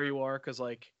 like, where you are, because,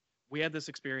 like, we had this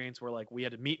experience where, like, we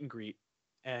had a meet and greet,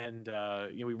 and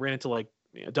we ran into, like,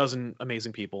 a dozen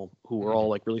amazing people who were all,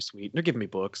 like, really sweet. And they're giving me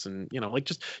books, and like,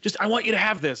 just I want you to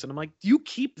have this, and I'm like, you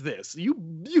keep this, you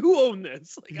own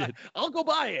this, like, I'll go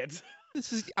buy it.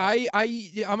 This is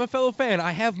I'm a fellow fan.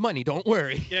 I have money. Don't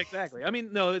worry. Yeah, exactly. I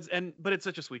mean, no, but it's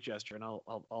such a sweet gesture, and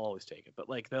I'll always take it. But,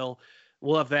 like,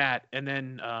 we'll have that, and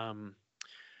then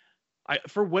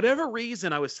for whatever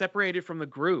reason, I was separated from the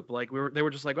group. Like, they were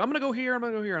just like, I'm gonna go here,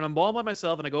 and I'm all by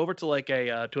myself, and I go over to, like,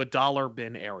 a dollar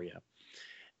bin area,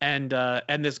 and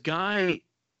this guy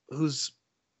who's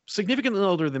significantly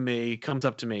older than me comes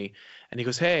up to me, and he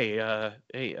goes, hey,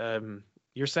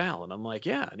 you're Sal, and I'm like,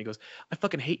 yeah, and he goes, I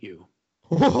fucking hate you.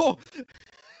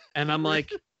 And I'm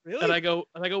like, really? And I go,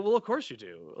 well, of course you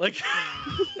do. Like,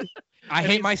 I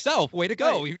hate myself. Way to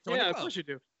go. Right. Yeah, of course you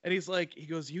do. And he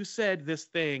goes, you said this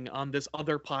thing on this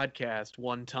other podcast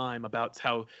one time about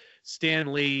how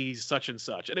Stan Lee such and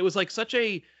such. And it was, like, such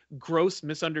a gross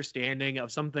misunderstanding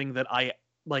of something that I,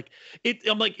 like,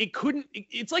 I'm like, it couldn't,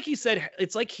 it's like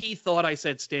he thought I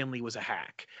said Stan Lee was a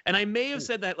hack. And I may have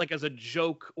said that, like, as a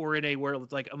joke, or in a where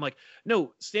it's like, I'm like,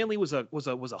 no, Stan Lee was a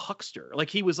huckster. Like,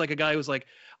 he was, like, a guy who was, like,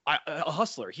 a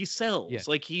hustler. He sells. Yeah.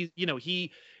 Like, he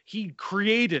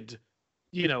created,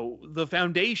 the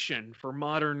foundation for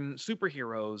modern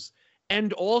superheroes,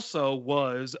 and also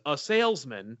was a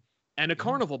salesman and a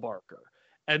carnival barker.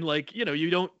 And, like, you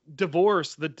don't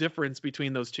divorce the difference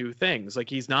between those two things. Like,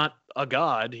 he's not a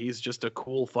god. He's just a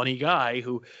cool, funny guy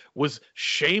who was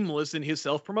shameless in his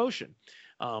self-promotion.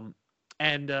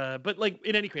 But, like,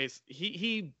 in any case,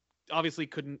 he obviously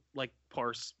couldn't, like,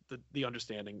 parse the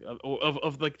understanding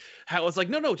of like, how it's like,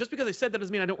 no, just because I said that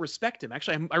doesn't mean I don't respect him.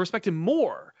 Actually, I respect him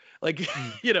more. Like,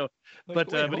 like,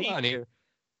 but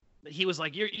he was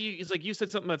like, he's like, you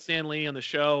said something about Stan Lee on the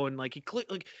show, and, like, he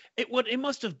clicked, like, it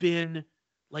must have been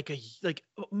like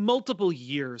multiple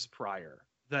years prior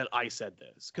that I said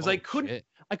this because Oh, I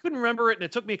couldn't remember it, and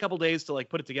it took me a couple days to like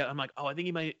put it together. I'm like, oh, I think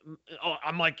he might. Oh,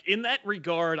 I'm like, in that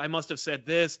regard, I must have said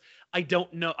this. I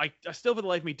don't know. I still, for the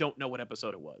life of me, don't know what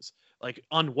episode it was, like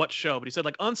on what show. But he said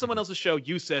like on someone else's show,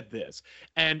 you said this,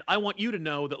 and I want you to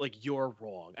know that like you're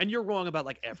wrong, and you're wrong about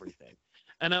like everything.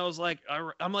 And I was like,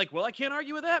 I'm like, well, I can't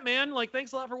argue with that, man. Like,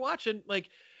 thanks a lot for watching. Like,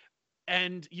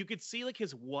 and you could see like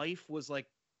his wife was like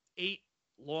 8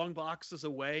 long boxes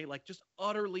away, like just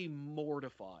utterly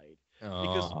mortified.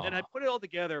 Because and I put it all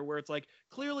together where it's like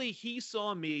clearly he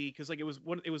saw me because like it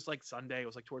was like Sunday, it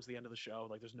was like towards the end of the show,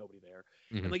 like there's nobody there.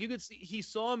 And like you could see he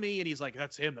saw me and he's like,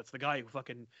 that's him, that's the guy who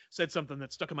fucking said something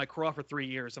that stuck in my craw for 3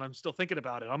 years and I'm still thinking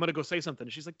about it. I'm gonna go say something.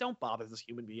 And she's like, don't bother this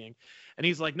human being. And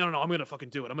he's like, no, I'm gonna fucking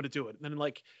do it. I'm gonna do it. And then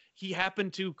like he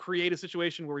happened to create a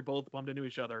situation where we both bumped into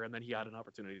each other and then he had an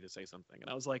opportunity to say something. And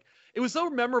I was like, it was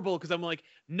so memorable because I'm like,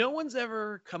 no one's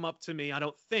ever come up to me, I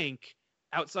don't think,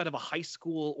 outside of a high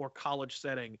school or college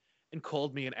setting and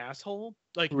called me an asshole.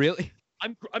 Like, really?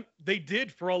 They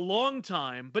did for a long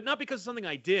time, but not because of something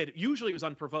I did. Usually it was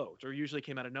unprovoked or usually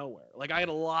came out of nowhere. Like I had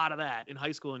a lot of that in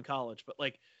high school and college, but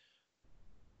like,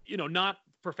 you know, not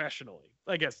professionally,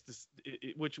 I guess,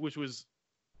 which was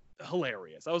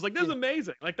hilarious. I was like, this is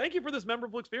amazing. Like, thank you for this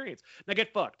memorable experience. Now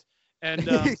get fucked. And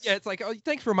yeah, it's like, oh,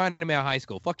 thanks for reminding me of high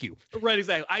school. Fuck you. Right,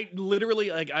 exactly. I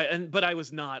literally but I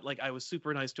was not like, I was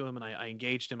super nice to him and I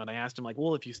engaged him and I asked him like,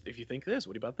 well, if you think this,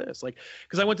 what about this? Like,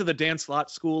 because I went to the Dan Slott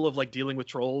school of like dealing with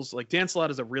trolls. Like Dan Slott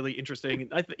is a really interesting.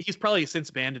 He's probably since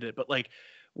abandoned it, but like,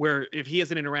 where if he has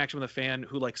an interaction with a fan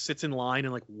who like sits in line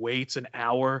and like waits an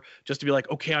hour just to be like,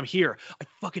 okay, I'm here. I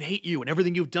fucking hate you and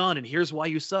everything you've done and here's why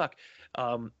you suck.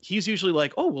 He's usually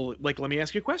like, oh well, like let me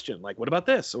ask you a question. Like, what about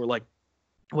this? Or like,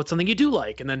 what's something you do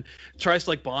like? And then tries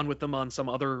to like bond with them on some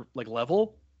other like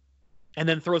level and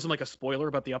then throws them like a spoiler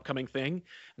about the upcoming thing. And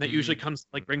that usually comes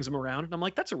like brings them around. And I'm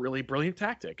like, that's a really brilliant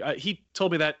tactic. He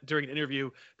told me that during an interview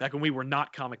back when we were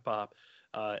not Comic Pop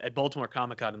at Baltimore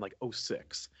Comic-Con in like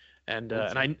 2006. And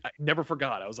I never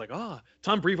forgot. I was like, oh,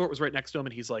 Tom Brevoort was right next to him.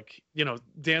 And he's like, you know,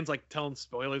 Dan's like telling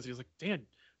spoilers. He's like, Dan,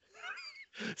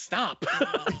 stop.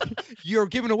 You're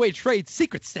giving away trade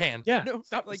secrets, Stan. Yeah. No,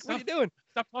 stop. What are you doing?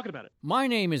 Stop talking about it. My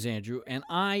name is Andrew, and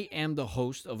I am the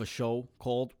host of a show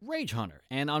called Rage Hunter.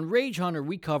 And on Rage Hunter,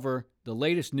 we cover the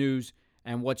latest news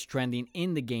and what's trending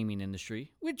in the gaming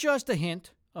industry with just a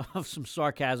hint of some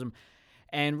sarcasm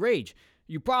and rage.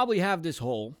 You probably have this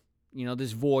hole, you know,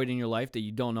 this void in your life that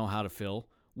you don't know how to fill.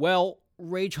 Well,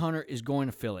 Rage Hunter is going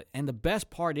to fill it. And the best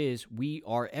part is we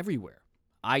are everywhere.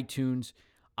 iTunes,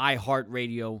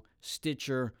 iHeartRadio,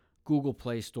 Stitcher, Google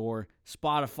Play Store,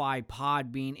 Spotify,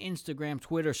 Podbean, Instagram,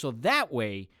 Twitter, so that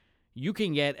way you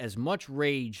can get as much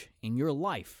rage in your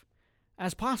life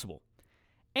as possible.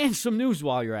 And some news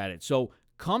while you're at it. So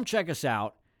come check us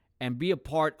out and be a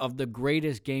part of the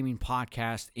greatest gaming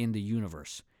podcast in the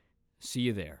universe. See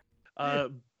you there.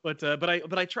 But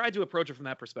I tried to approach it from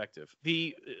that perspective.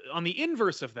 On the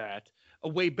inverse of that, a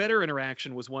way better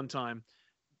interaction was one time,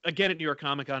 again at New York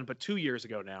Comic Con, but 2 years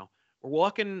ago now. We're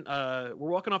walking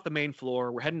off the main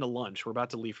floor. We're heading to lunch. We're about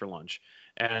to leave for lunch,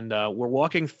 and we're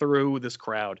walking through this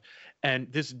crowd,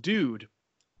 and this dude,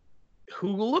 who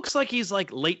looks like he's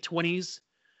like late 20s,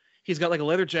 he's got like a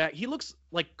leather jacket. He looks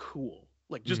like cool,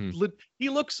 like just he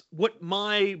looks what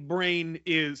my brain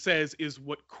says is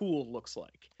what cool looks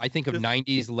like. I think of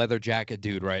 90s leather jacket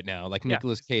dude right now, like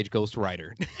Nicolas Cage Ghost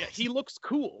Rider. Yeah, he looks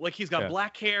cool. Like he's got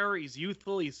black hair. He's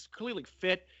youthful. He's clearly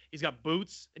fit. He's got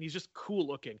boots, and he's just cool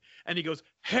looking. And he goes,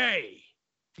 "Hey!"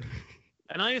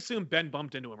 And I assume Ben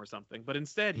bumped into him or something, but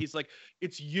instead he's like,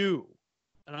 "It's you."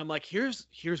 And I'm like, "Here's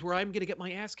where I'm gonna get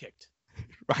my ass kicked,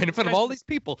 right in front of all these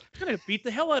people. He's gonna beat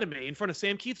the hell out of me in front of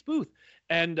Sam Keith's booth."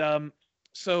 And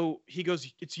so he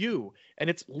goes, "It's you," and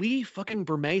it's Lee fucking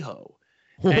Bermejo,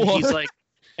 and he's like,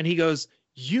 and he goes,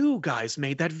 "You guys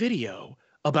made that video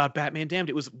about Batman Damned.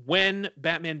 It was when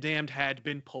Batman Damned had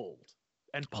been pulled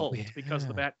because of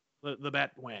the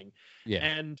bat wang." Yeah.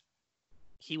 And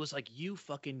he was like, "You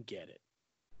fucking get it.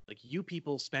 Like, you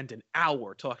people spent an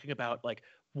hour talking about like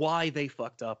why they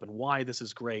fucked up and why this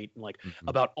is great and like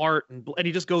about art and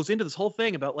he just goes into this whole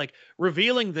thing about like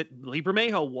revealing that Lee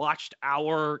Bermejo watched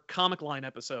our Comic Line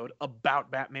episode about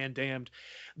Batman Damned,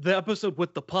 the episode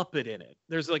with the puppet in it.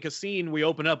 There's like a scene we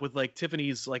open up with like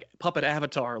Tiffany's like puppet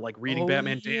avatar like reading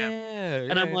Batman Damned,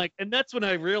 and I'm like, and that's when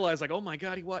I realized like, oh my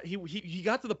god, he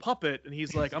got to the puppet and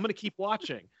he's like, I'm gonna keep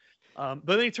watching. But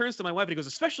then he turns to my wife and he goes,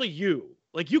 especially you,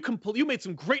 like you made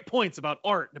some great points about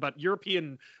art and about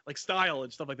European like style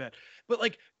and stuff like that. But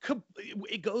like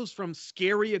it goes from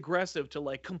scary aggressive to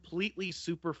like completely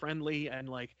super friendly and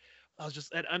like I was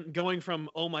just, I'm going from,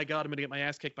 oh my God, I'm gonna get my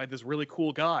ass kicked by this really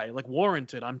cool guy, like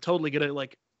warranted. I'm totally gonna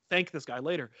like thank this guy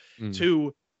later.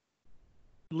 To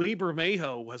Lee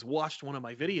Bermejo has watched one of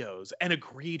my videos and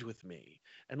agreed with me.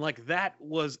 And like that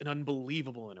was an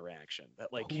unbelievable interaction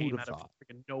that like came out of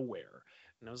freaking nowhere.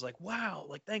 And I was like, wow,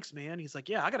 like thanks, man. He's like,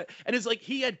 yeah, I gotta. And it's like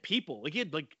he had people, like he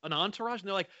had like an entourage, and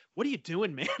they're like, what are you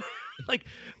doing, man? Like,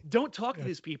 don't talk to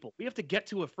these people. We have to get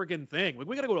to a friggin' thing. Like,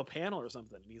 we gotta go to a panel or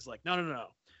something. And he's like, no. Let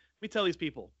me tell these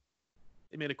people.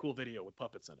 They made a cool video with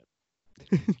puppets in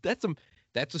it.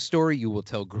 That's a story you will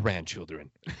tell grandchildren.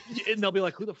 And they'll be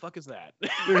like, who the fuck is that?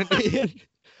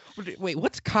 Wait,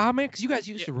 what's comics? You guys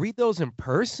used to read those in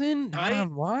person, not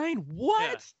online?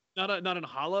 What? Yeah. Not in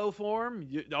hollow form.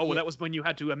 That was when you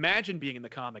had to imagine being in the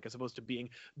comic as opposed to being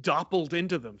doppeled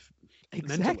into them.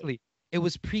 Exactly. Mentally. It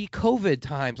was pre-COVID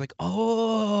times. Like,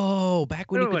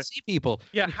 back when you could see people.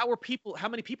 Yeah. How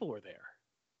many people were there?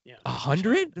 Yeah.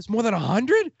 100? There's more than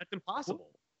 100? That's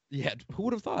impossible. Yeah. Who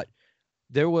would have thought?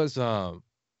 There was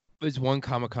one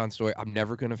Comic-Con story I'm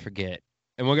never gonna forget,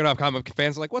 and we're gonna have comic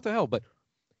fans like, what the hell? But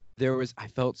I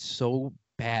felt so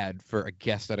bad for a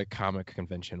guest at a comic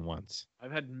convention once.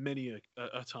 I've had many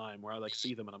a time where I like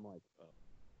see them and I'm like, oh.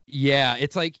 Yeah,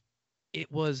 it's like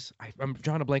I'm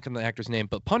drawing a blank on the actor's name,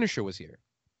 but Punisher was here.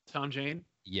 Tom Jane?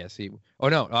 Yes, he. Oh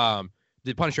no,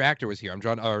 the Punisher actor was here. I'm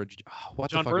drawing.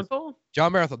 John Bernthal?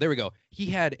 John Bernthal. There we go. He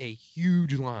had a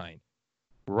huge line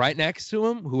right next to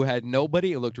him, who had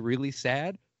nobody. It looked really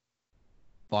sad.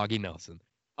 Foggy Nelson.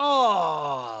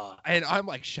 Oh, and I'm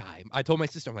like, Cheyenne. I told my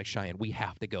sister, I'm like, Cheyenne, we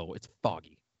have to go. It's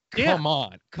Foggy. Yeah. Come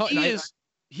on.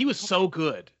 He was so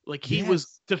good. Like he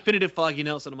was definitive Foggy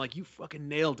Nelson. I'm like, you fucking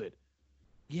nailed it.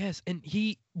 Yes, and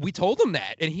we told him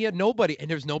that, and he had nobody, and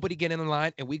there's nobody getting in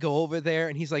line, and we go over there,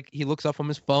 and he's like, he looks up from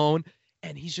his phone,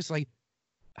 and he's just like,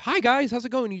 hi guys, how's it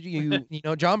going? You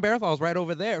know, John Barthol's right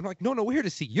over there. I'm like, no, we're here to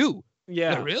see you.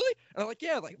 Yeah. Like, really? And I'm like,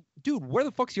 yeah, like, dude, where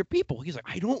the fuck's your people? He's like,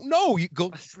 I don't know. You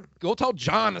go tell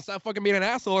John to stop fucking being an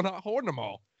asshole and not hoarding them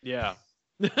all. Yeah.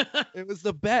 It was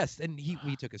the best, and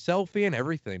we took a selfie and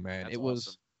everything, man. That's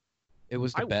awesome. It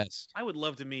was the best. I would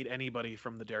love to meet anybody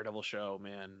from the Daredevil show,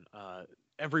 man.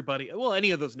 Everybody, well, any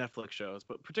of those Netflix shows,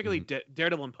 but particularly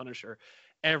Daredevil and Punisher,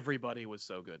 everybody was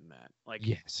so good in that. Like,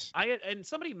 yes. And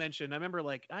somebody mentioned, I remember,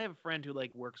 like, I have a friend who like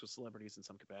works with celebrities in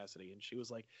some capacity, and she was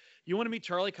like, "You want to meet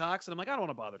Charlie Cox?" And I'm like, "I don't want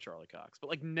to bother Charlie Cox,"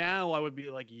 but like now I would be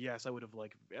like, "Yes, I would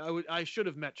have I should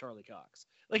have met Charlie Cox."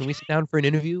 Like, can we sit down for an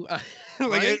interview?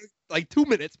 Like 2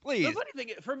 minutes, please. The funny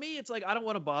thing for me, it's like I don't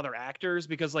want to bother actors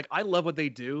because like I love what they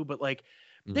do, but like.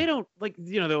 They don't like,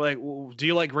 they're like, well, do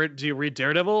you read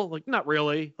Daredevil? Like, not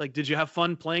really. Like, did you have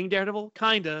fun playing Daredevil?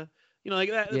 Kinda. Like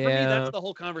that. For me, that's the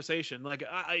whole conversation. Like,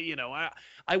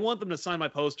 I want them to sign my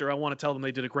poster. I want to tell them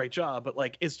they did a great job. But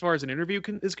like, as far as an interview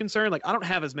is concerned, like, I don't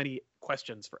have as many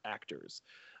questions for actors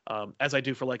as I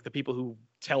do for like the people who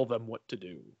tell them what to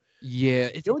do. Yeah.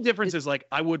 The only difference is like,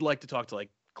 I would like to talk to like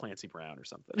Clancy Brown or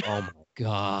something. Oh my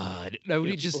God.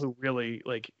 Nobody people who really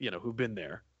like, who've been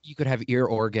there. You could have ear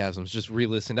orgasms. Just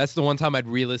re-listen. That's the one time I'd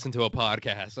re-listen to a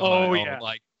podcast. Oh yeah.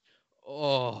 Like,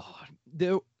 what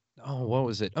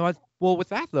was it? Well, with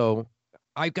that though,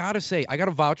 I gotta say, I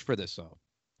gotta vouch for this though.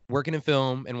 Working in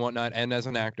film and whatnot, and as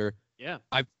an actor, yeah,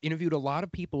 I've interviewed a lot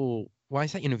of people. Well, I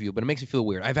say interview, but it makes me feel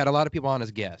weird. I've had a lot of people on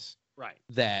as guests, right,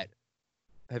 that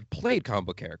have played comic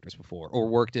book characters before or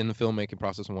worked in the filmmaking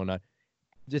process and whatnot.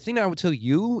 The thing that I would tell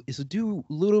you is to do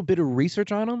a little bit of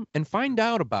research on them and find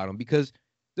out about them, because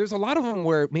there's a lot of them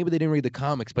where maybe they didn't read the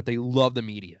comics, but they love the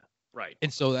media. Right.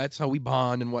 And so that's how we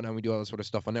bond and whatnot. We do all this sort of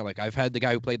stuff on there. Like, I've had the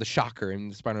guy who played the Shocker in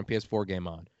the Spider-Man PS4 game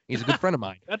on. He's a good friend of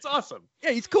mine. That's awesome.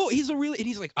 Yeah, he's cool. He's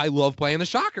like, I love playing the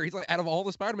Shocker. He's like, out of all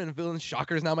the Spider-Man villains,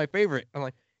 Shocker is now my favorite. I'm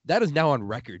like, that is now on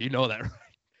record. You know that, right?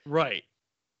 Right.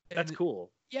 That's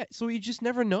cool. Yeah, so you just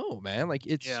never know, man. Like,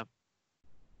 it's... Yeah.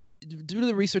 Do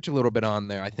the research a little bit on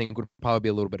there, I think, would probably be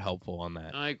a little bit helpful on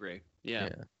that. I agree. Yeah.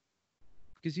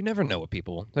 Because you never know what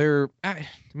people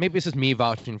maybe it's just me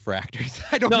vouching for actors.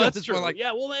 I don't know. That's true. Like,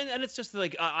 yeah, well, and it's just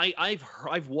like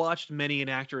I've watched many an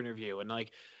actor interview, and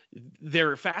like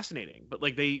they're fascinating, but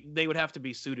like they would have to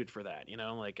be suited for that,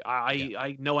 Like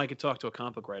I know I could talk to a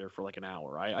comic book writer for like an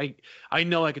hour. I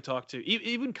know I could talk to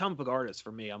even comic book artists.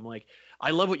 For me, I'm like,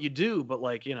 I love what you do, but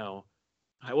like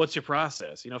what's your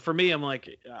process? For me, I'm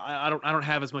like I don't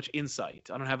have as much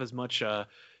insight. I don't have as much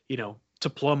to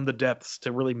plumb the depths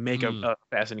to really make a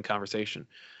fascinating conversation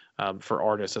for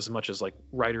artists as much as like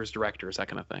writers, directors, that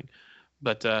kind of thing.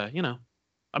 But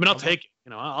I mean, I'll take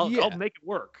it. I'll Yeah. make it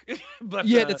work. But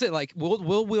Yeah, that's it. Like,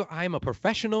 we'll. I'm a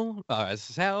professional,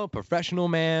 Sal, professional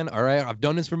man. All right, I've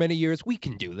done this for many years. We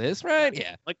can do this, right?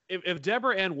 Yeah. like if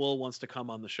Deborah Ann Wool wants to come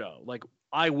on the show, like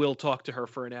I will talk to her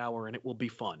for an hour and it will be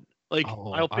fun. Like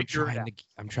I'll figure it out.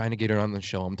 I'm trying to get her on the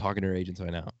show. I'm talking to her agents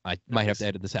right now. I might have to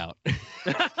edit this out.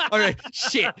 All All right,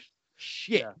 shit.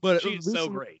 Yeah, But she's so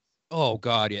great. Oh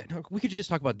God, yeah. No, we could just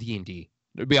talk about D&D.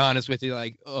 To be honest with you,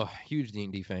 like, huge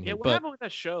D&D fan Yeah, here. what But happened with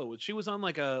that show? She was on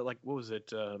like what was it?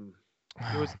 There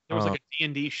was like a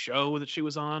D&D show that she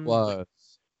was on. was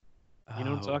You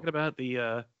know what I'm talking about?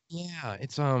 The yeah,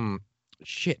 it's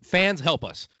shit. Fans help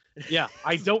us. yeah,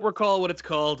 I don't recall what it's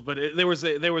called, but there was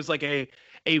like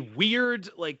a weird,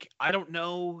 like, I don't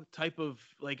know, type of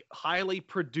like highly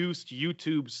produced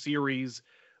YouTube series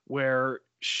where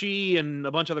she and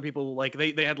a bunch of other people, like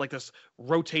they had like this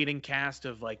rotating cast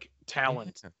of like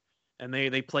talent. Yeah. And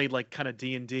they played like kind of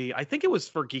D&D. I think it was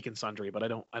for Geek and Sundry, but I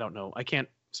don't know. I can't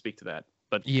speak to that.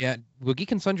 But Yeah, well,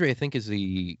 Geek and Sundry, I think, is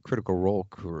the Critical Role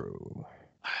crew.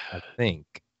 I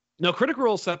think. No, Critical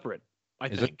Role's separate, I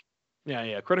Is think.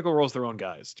 Yeah. Critical Role's their own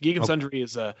guys. Geek and Okay. Sundry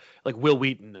is like Will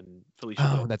Wheaton and Felicia.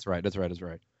 Oh, Day. that's right.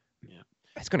 Yeah.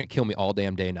 It's gonna kill me all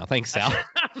damn day now. Thanks, Sal.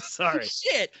 I'm sorry.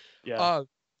 Shit. Yeah.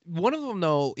 One of them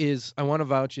though is I want to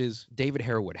vouch is David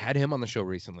Harewood. Had him on the show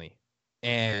recently,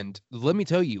 and let me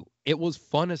tell you, it was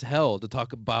fun as hell to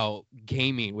talk about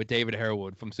gaming with David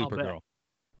Harewood from I'll bet. Supergirl.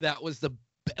 That was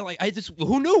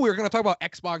who knew we were gonna talk about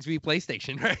Xbox v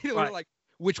PlayStation, right? We were like,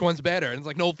 which one's better? And it's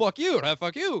like, no, fuck you,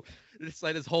 fuck you. It's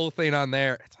like this whole thing on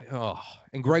there. It's like, oh.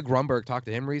 And Greg Grunberg talked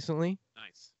to him recently.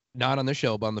 Nice. Not on the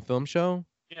show, but on the film show.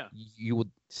 Yeah. You would,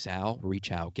 Sal,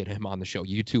 reach out, get him on the show.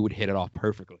 You two would hit it off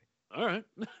perfectly. All right.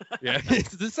 Yeah,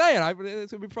 it's just saying.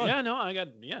 It's gonna be fun. Yeah, no,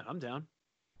 I'm down.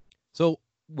 So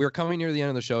we're coming near the end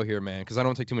of the show here, man, because I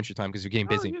don't take too much of your time because you're getting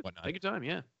busy and whatnot. Take your time,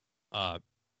 yeah.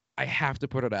 I have to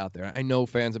put it out there. I know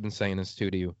fans have been saying this too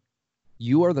to you.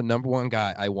 You are the number one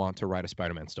guy I want to write a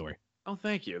Spider-Man story. Oh,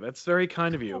 thank you. That's very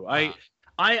kind of you.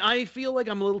 I feel like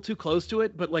I'm a little too close to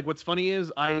it, but like what's funny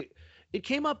is it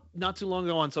came up not too long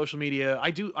ago on social media.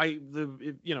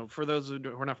 For those who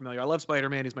are not familiar, I love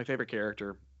Spider-Man. He's my favorite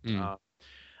character.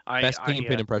 Best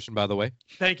Kingpin impression, by the way.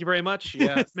 Thank you very much.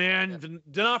 Yeah, man. Yeah.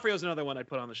 D'Onofrio's another one I'd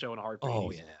put on the show in a heartbeat. Oh,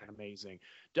 He's yeah. amazing.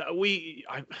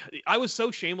 I was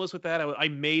so shameless with that. I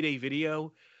made a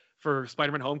video for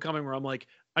Spider-Man Homecoming where I'm like,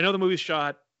 I know the movie's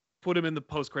shot. Put him in the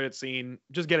post-credit scene.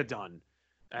 Just get it done.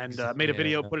 And made a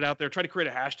video, put it out there. Tried to create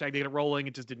a hashtag to get it rolling.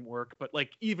 It just didn't work. But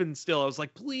like, even still, I was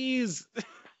like, please.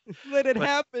 Let it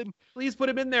happen. Please put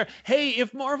him in there. Hey,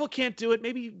 if Marvel can't do it,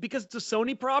 maybe because it's a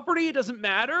Sony property, it doesn't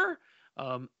matter.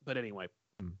 But anyway,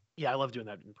 yeah, I love doing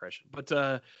that impression.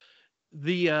 But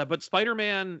but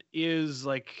Spider-Man is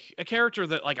like a character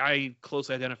that like I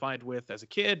closely identified with as a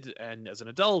kid and as an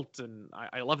adult, and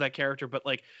I love that character. But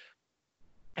like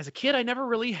as a kid, I never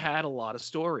really had a lot of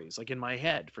stories like in my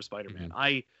head for Spider-Man.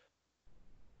 Mm-hmm.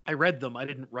 I read them, I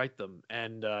didn't write them,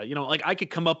 and like I could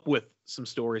come up with some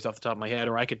stories off the top of my head,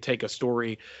 or I could take a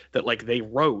story that like they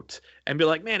wrote and be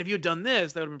like, man, if you had done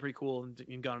this, that would have been pretty cool,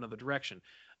 and gone another direction.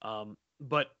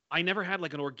 But I never had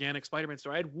like an organic Spider-Man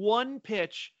story. I had one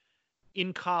pitch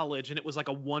in college, and it was like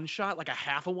a one shot, like a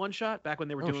half a one shot, back when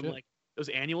they were doing like those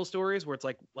annual stories where it's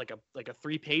like a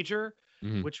 3-pager,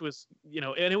 which was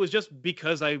and it was just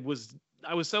because I was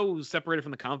so separated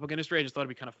from the comic book industry. I just thought it'd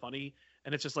be kind of funny,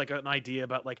 and it's just like an idea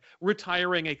about like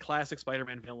retiring a classic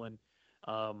Spider-Man villain.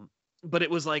 But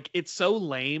it was like, it's so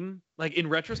lame. Like in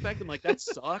retrospect, I'm like, that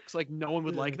sucks. Like no one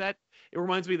would like that. It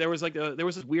reminds me, there was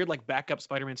this weird like backup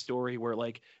Spider-Man story where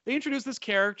like they introduced this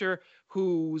character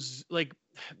who's like,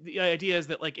 the idea is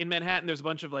that like in Manhattan, there's a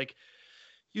bunch of like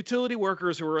utility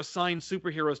workers who are assigned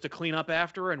superheroes to clean up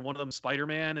after, and one of them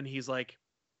Spider-Man, and he's like,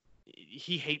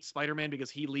 he hates Spider-Man because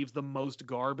he leaves the most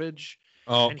garbage.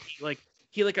 Oh. And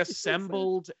he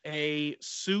assembled a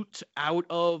suit out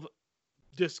of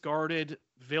discarded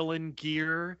villain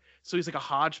gear. So he's like a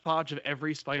hodgepodge of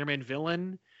every Spider-Man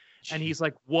villain. Jeez. And he's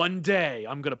like, one day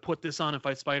I'm going to put this on and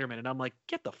fight Spider-Man. And I'm like,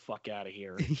 get the fuck out of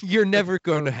here. You're never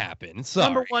going to happen. Sorry.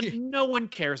 Number 1, no one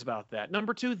cares about that.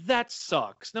 Number 2, that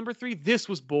sucks. Number 3, this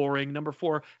was boring. Number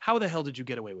 4, how the hell did you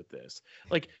get away with this?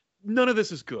 Like, none of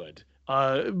this is good.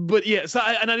 But yeah, so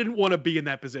I didn't want to be in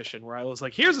that position where I was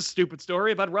like, here's a stupid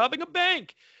story about robbing a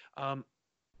bank.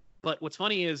 But what's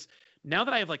funny is now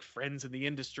that I have like friends in the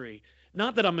industry,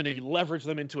 not that I'm going to leverage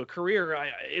them into a career.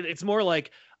 It's more like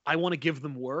I want to give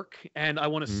them work and I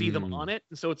want to see them on it.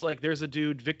 And so it's like there's a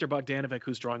dude, Victor Bogdanovic,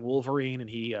 who's drawing Wolverine, and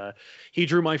he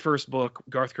drew my first book,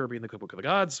 Garth Kirby and the Cookbook of the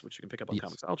Gods, which you can pick up on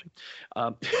Comixology.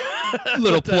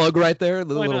 Little plug right there,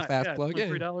 little not? fast plug. Yeah.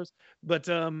 $3. But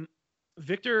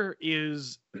Victor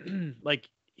is like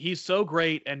he's so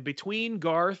great, and between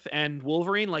Garth and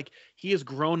Wolverine, like he has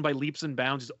grown by leaps and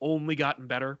bounds. He's only gotten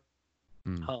better.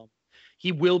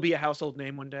 He will be a household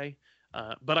name one day.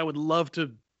 But I would love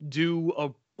to do a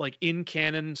like in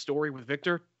canon story with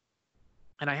Victor.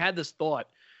 And I had this thought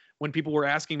when people were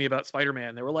asking me about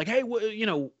Spider-Man. They were like, hey,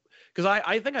 because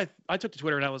I think I took to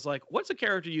Twitter and I was like, what's a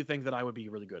character you think that I would be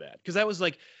really good at? Because that was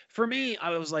like, for me,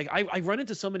 I was like, I run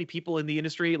into so many people in the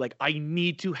industry. Like I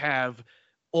need to have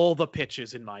all the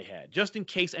pitches in my head just in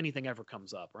case anything ever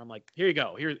comes up, or I'm like, here you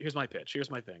go. Here's my pitch.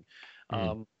 Here's my thing.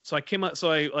 So I came up,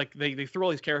 so I like, they threw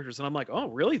all these characters and I'm like, oh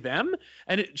really, them?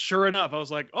 And sure enough, I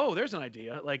was like, oh, there's an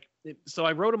idea. So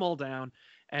I wrote them all down,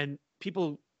 and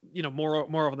people, more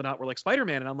often than not were like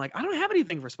Spider-Man. And I'm like, I don't have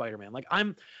anything for Spider-Man. Like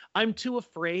I'm too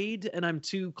afraid and I'm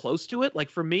too close to it. Like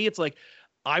for me, it's like,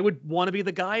 I would want to be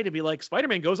the guy to be like,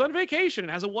 Spider-Man goes on vacation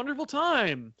and has a wonderful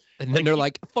time. And then they're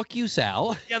like, fuck you,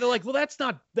 Sal. Yeah, they're like, well, that's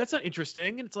not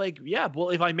interesting. And it's like, yeah, well,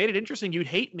 if I made it interesting, you'd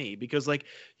hate me because like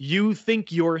you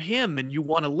think you're him and you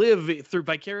want to live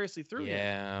vicariously through him.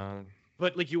 Yeah.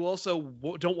 But like you also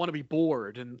don't want to be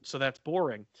bored, and so that's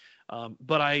boring.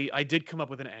 But I did come up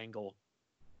with an angle,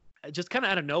 just kind of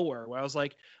out of nowhere, where I was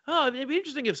like, oh, it'd be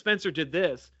interesting if Spencer did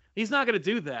this. He's not going to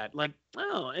do that. Like,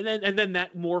 oh, and then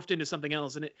that morphed into something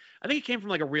else. And I think it came from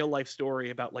like a real life story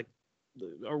about like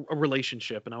a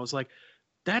relationship. And I was like,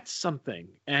 that's something.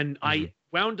 And I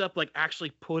wound up like actually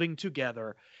putting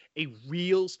together a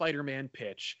real Spider-Man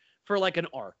pitch for like an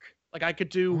arc. Like I could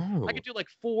do like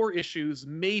 4 issues,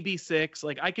 maybe 6.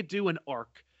 Like I could do an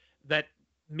arc that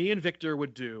me and Victor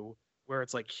would do where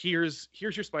it's like, here's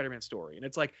your Spider-Man story. And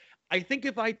it's like, I think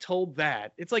if I told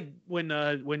that, it's like when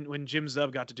Jim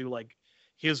Zub got to do like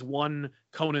his one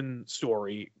Conan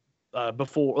story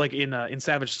before, like in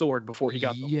Savage Sword, before he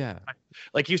got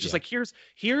like he was just like, here's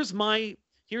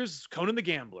Conan the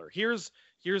Gambler, here's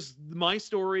my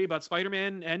story about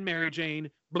Spider-Man and Mary Jane,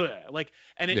 blah. Like,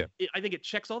 and I think it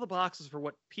checks all the boxes for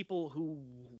what people who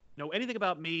know anything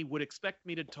about me would expect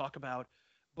me to talk about,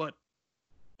 but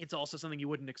it's also something you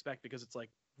wouldn't expect because it's like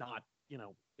not,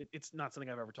 it's not something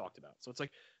I've ever talked about. So it's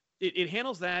like, it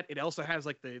handles that. It also has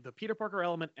like the Peter Parker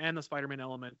element and the Spider-Man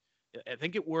element. I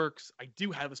think it works. I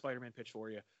do have a Spider-Man pitch for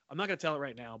you. I'm not going to tell it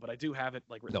right now, but I do have it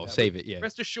like written down. Save it. Yeah.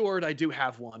 Rest assured, I do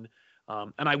have one.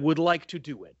 And I would like to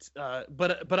do it.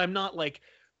 But I'm not like,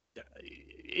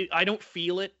 I don't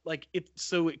feel it like it.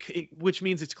 So which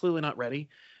means it's clearly not ready.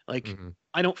 Like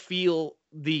I don't feel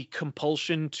the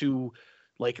compulsion to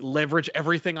like leverage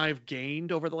everything I've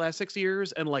gained over the last 6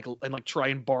 years and try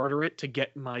and barter it to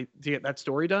get that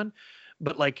story done.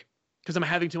 But like, because I'm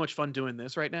having too much fun doing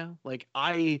this right now. Like would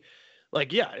I like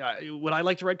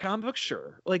to write comic books?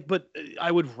 Sure. Like, but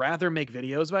I would rather make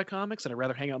videos about comics, and I'd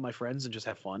rather hang out with my friends and just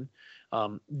have fun.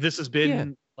 This has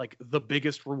been like the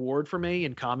biggest reward for me,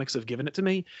 and comics have given it to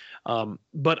me.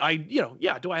 But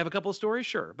do I have a couple of stories?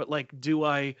 Sure. But like, do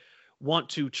I want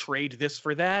to trade this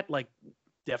for that? Like,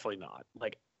 definitely not.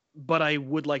 Like, but I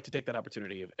would like to take that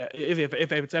opportunity if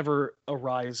it's ever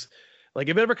arise. Like,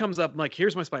 if it ever comes up, I'm like,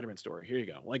 here's my Spider-Man story. Here you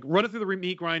go. Like, run it through the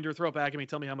meat grinder, throw it back at me,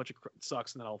 tell me how much it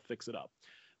sucks, and then I'll fix it up.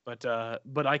 But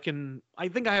I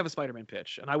think I have a Spider-Man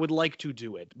pitch, and I would like to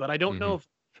do it, but I don't know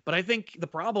but I think the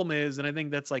problem is, and I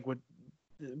think that's like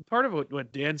part of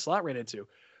what Dan Slott ran into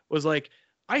was like,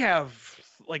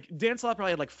 Dan Slott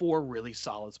probably had like 4 really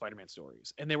solid Spider-Man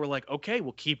stories, and they were like, okay,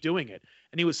 we'll keep doing it.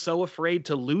 And he was so afraid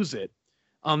to lose it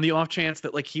on the off chance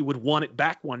that like he would want it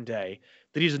back one day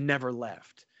that he just never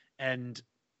left. And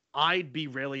I'd be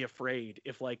really afraid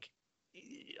if like,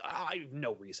 I have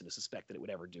no reason to suspect that it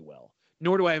would ever do well,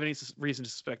 nor do I have any reason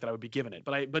to suspect that I would be given it.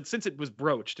 But since it was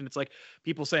broached, and it's like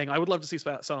people saying, I would love to see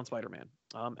Silent Spider-Man.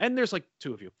 And there's like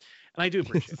 2 of you, and I do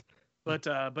appreciate it. But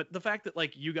the fact that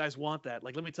like you guys want that,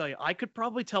 like, let me tell you, I could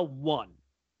probably tell 1,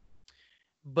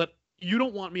 but you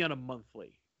don't want me on a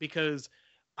monthly because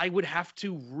I would have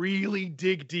to really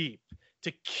dig deep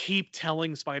to keep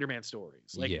telling Spider-Man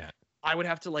stories. Like, I would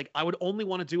have to like, I would only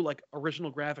want to do like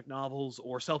original graphic novels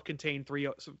or self-contained 3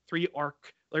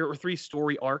 arc or 3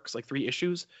 story arcs, like 3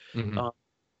 issues.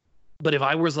 But if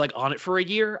I was like on it for a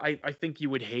year, I think you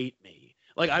would hate me.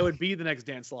 Like, I would be the next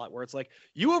Dan Slott where it's like,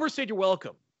 you overstayed your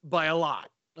welcome by a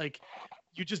lot. Like,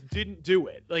 you just didn't do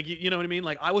it. Like, you know what I mean?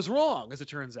 Like, I was wrong, as it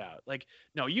turns out. Like,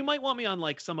 no, you might want me on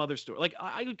like some other story. Like,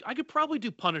 I could probably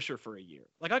do Punisher for a year.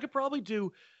 Like, I could probably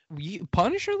do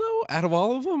Punisher though, out of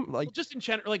all of them, like well, just in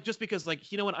general, like just because,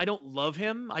 like, you know what? I don't love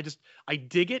him. I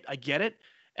dig it. I get it.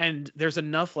 And there's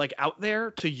enough like out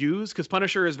there to use because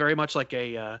Punisher is very much like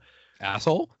a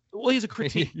asshole. well, he's a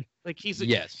critique. Like he's a,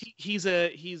 Yes. he's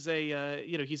a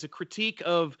you know, he's a critique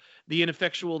of the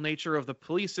ineffectual nature of the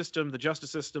police system, the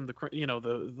justice system,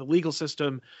 the legal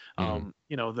system,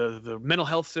 you know, the mental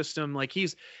health system. Like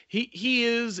he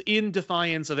is in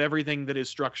defiance of everything that is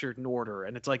structured in order.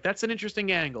 And it's like that's an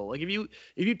interesting angle. Like if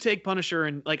you take Punisher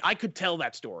and like I could tell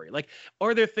that story. Like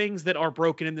are there things that are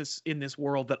broken in this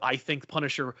world that I think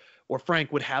Punisher or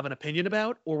Frank would have an opinion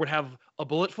about or would have a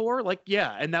bullet for? Like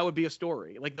yeah, and that would be a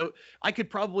story. Like I could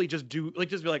probably just be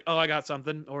like, oh, I got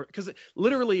something, or because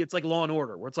literally it's like Law and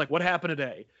Order, where it's like, what happened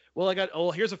today?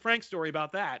 Well, here's a Frank story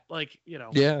about that, like you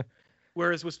know. Yeah.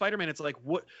 Whereas with Spider-Man, it's like,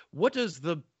 what is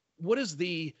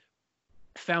the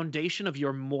foundation of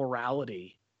your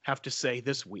morality have to say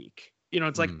this week? You know,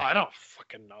 it's like I don't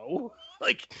fucking know.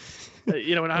 Like,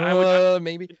 you know, and I would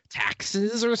maybe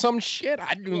taxes or some shit.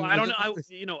 I don't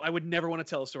know. I would never want to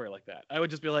tell a story like that. I would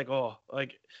just be like, oh,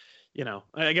 like, you know,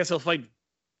 I guess he'll fight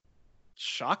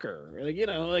Shocker, like you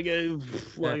know, like,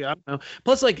 like I don't know.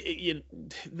 Plus, like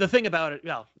the thing about it,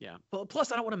 well, yeah.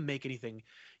 Plus, I don't want to make anything,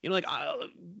 you know, like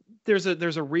there's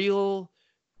a real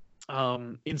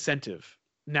incentive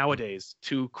nowadays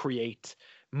to create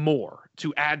more,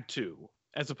 to add to,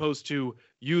 as opposed to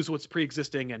use what's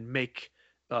pre-existing and make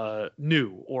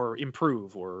new or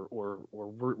improve or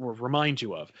remind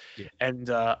you of. Yeah. And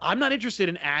I'm not interested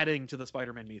in adding to the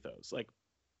Spider-Man mythos. Like,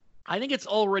 I think it's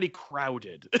already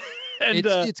crowded. And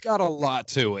it's got a lot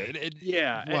to it.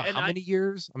 Yeah. What, how many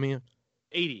years? I mean,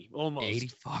 80 almost.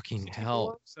 80 fucking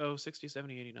hell. So 60,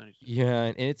 70, 80, 90. Yeah,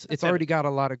 and it's already got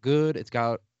a lot of good. It's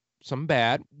got some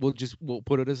bad. We'll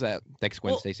put it as that. Thanks,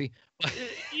 Gwen Stacy.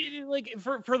 Like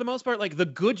for the most part, like the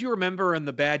good you remember and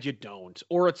the bad you don't,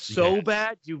 or it's so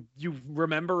bad you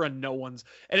remember and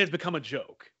it's become a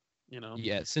joke. You know.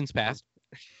 Yeah, since past.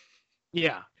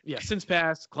 Yeah, since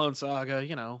past, Clone Saga,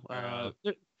 you know,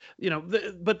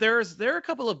 but there are a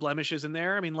couple of blemishes in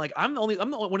there. I mean, like I'm one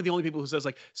of the only people who says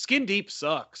like Skin Deep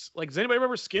sucks. Like, does anybody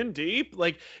remember Skin Deep?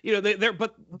 Like, you know,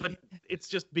 but it's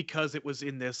just because it was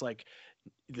in this like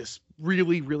this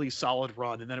really really solid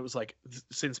run, and then it was like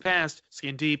since past,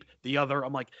 Skin Deep, the other.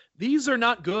 I'm like, these are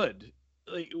not good.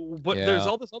 Like, but there's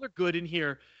all this other good in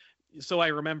here. So I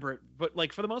remember it, but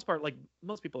like for the most part, like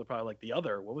most people are probably like the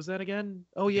other. What was that again?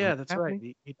 Oh yeah, that's right.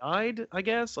 He died, I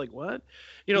guess. Like what?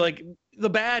 You know, like the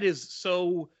bad is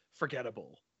so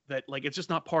forgettable that like it's just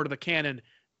not part of the canon,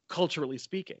 culturally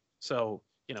speaking. So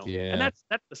you know, and that's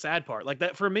the sad part. Like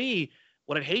that for me,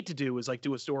 what I'd hate to do is like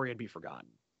do a story and be forgotten,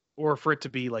 or for it to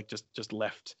be like just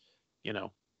left. You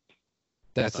know,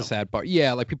 that's the sad part.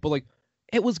 Yeah, like people like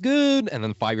it was good, and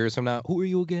then 5 years from now, who are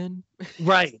you again?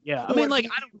 Right. Yeah. I mean, like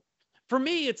I don't. For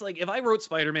me, it's like if I wrote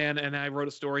Spider-Man and I wrote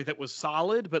a story that was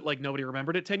solid, but like nobody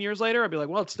remembered it 10 years later, I'd be like,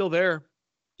 well, it's still there.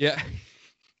 Yeah.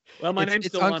 Well, my name's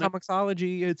still on it. It's on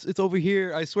Comixology. It's over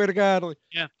here. I swear to God. Like,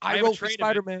 yeah. I wrote for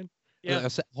Spider-Man. Yeah.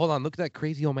 Hold on. Look at that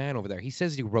crazy old man over there. He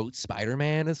says he wrote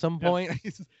Spider-Man at some point.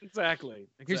 Exactly.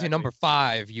 Here's your number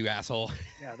 5, you asshole.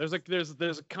 Yeah.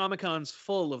 There's Comic-Cons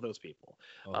full of those people.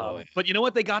 But you know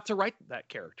what? They got to write that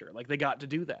character. Like they got to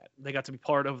do that. They got to be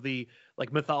part of the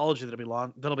like mythology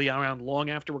that'll be around long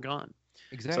after we're gone.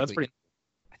 Exactly. So that's pretty.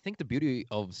 I think the beauty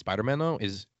of Spider-Man though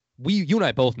is you and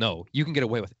I both know you can get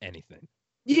away with anything.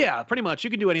 Yeah, pretty much. You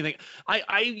can do anything.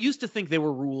 I used to think there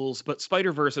were rules, but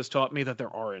Spider-Verse has taught me that there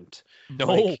aren't. No.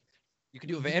 Like, you can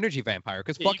do an energy vampire,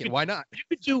 because why not? You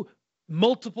could do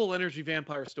multiple energy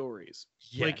vampire stories.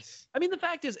 Yes. Like, I mean, the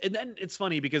fact is, and then it's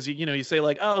funny because, you know, you say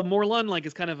like, oh, Morlun like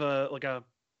is kind of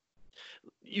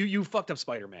you fucked up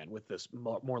Spider-Man with this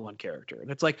Morlun character. And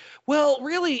it's like, well,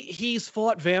 really, he's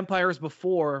fought vampires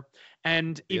before.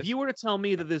 And if you were to tell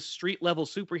me that this street level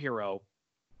superhero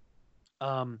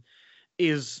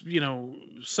is, you know,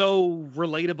 so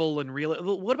relatable and real.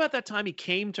 What about that time he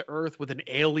came to Earth with an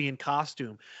alien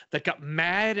costume that got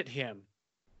mad at him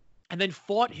and then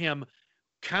fought him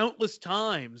countless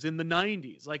times in the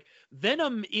 90s? Like,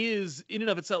 Venom is in and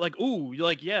of itself like, ooh,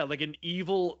 like, yeah, like an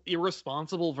evil,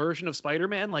 irresponsible version of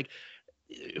Spider-Man, like,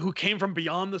 who came from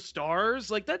beyond the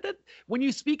stars. Like that when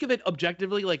you speak of it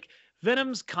objectively, like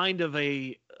Venom's kind of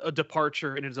a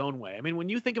departure in its own way. I mean, when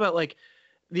you think about like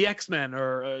the X-Men,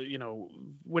 or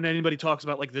when anybody talks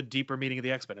about like the deeper meaning of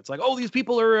the X-Men, it's like, oh, these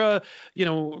people are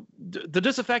the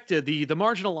disaffected, the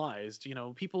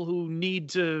marginalized, people who need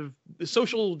to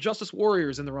social justice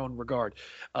warriors in their own regard.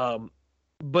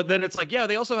 But then it's like, yeah,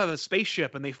 they also have a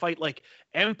spaceship and they fight like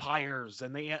empires,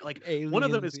 and they like Aliens, one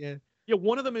of them is yeah.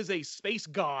 one of them is a space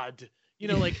god,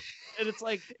 like, and it's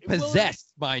like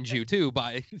possessed, mind you, too,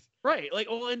 by right, like,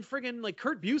 oh, and friggin' like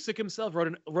Kurt Busiek himself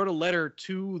wrote a letter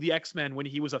to the X-Men when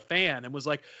he was a fan and was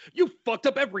like, "You fucked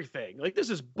up everything. Like, this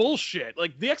is bullshit.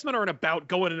 Like, the X-Men aren't about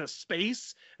going into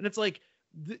space." And it's like,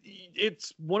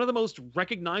 it's one of the most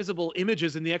recognizable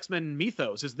images in the X-Men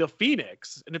mythos is the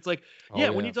Phoenix, and it's like,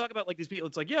 when you talk about like these people,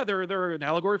 it's like, yeah, they're an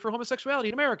allegory for homosexuality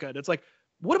in America, and it's like,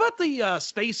 what about the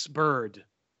space bird?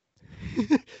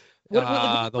 What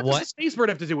does the space bird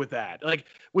have to do with that? Like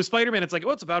with Spider-Man, it's like,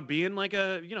 oh, it's about being like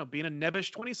being a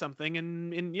nebbish 20-something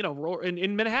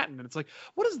in Manhattan, and it's like,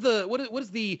 what is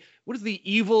the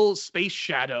evil space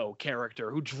shadow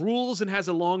character who drools and has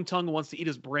a long tongue and wants to eat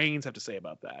his brains have to say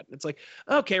about that? It's like,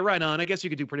 okay, right on. I guess you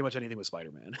could do pretty much anything with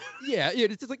Spider-Man. yeah,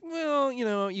 it's just like, well,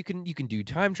 you can do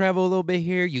time travel a little bit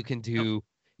here. You can do.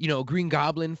 Green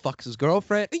Goblin fucks his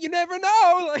girlfriend. You never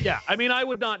know. Like... Yeah, I mean, I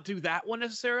would not do that one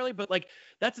necessarily, but like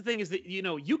that's the thing is that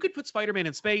you could put Spider-Man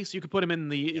in space, you could put him in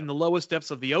the lowest depths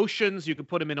of the oceans, you could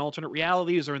put him in alternate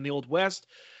realities or in the Old West,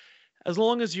 as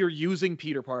long as you're using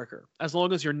Peter Parker, as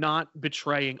long as you're not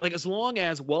betraying, like as long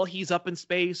as while he's up in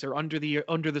space or under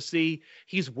the sea,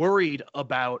 he's worried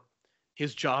about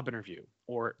his job interview,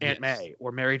 or Aunt May,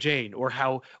 or Mary Jane, or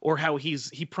how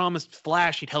he promised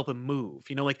Flash he'd help him move.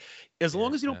 Like as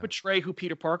long as you don't betray who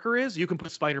Peter Parker is, you can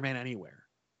put Spider-Man anywhere.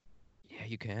 Yeah,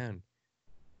 you can.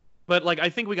 But like I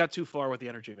think we got too far with the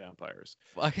energy vampires.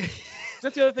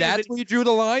 That's the other thing. That's where you drew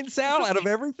the line, Sal, out of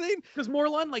everything? Because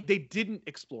Morlun, like they didn't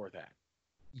explore that.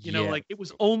 Like it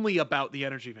was only about the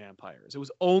energy vampires. It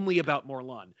was only about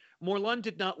Morlun. Morlun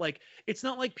did not it's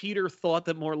not like Peter thought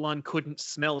that Morlun couldn't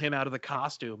smell him out of the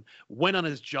costume, went on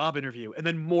his job interview, and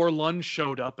then Morlun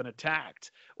showed up and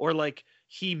attacked. Or like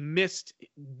he missed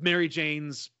Mary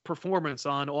Jane's performance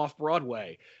on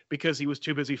Off-Broadway because he was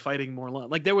too busy fighting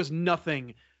Morlun. Like there was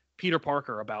nothing Peter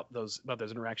Parker about those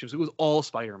interactions. It was all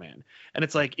Spider-Man. And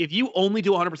it's like, if you only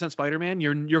do 100% Spider-Man,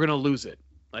 you're going to lose it.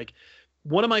 Like,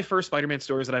 one of my first Spider-Man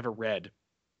stories that I ever read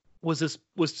was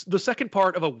the second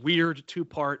part of a weird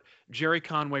 2-part Jerry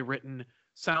Conway written,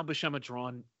 Sal Buscema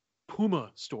drawn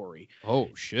Puma story. Oh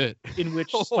shit! In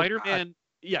which Spider-Man,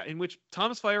 in which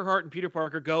Thomas Fireheart and Peter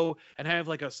Parker go and have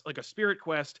like a spirit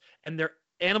quest, and their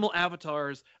animal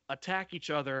avatars attack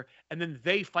each other, and then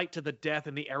they fight to the death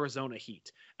in the Arizona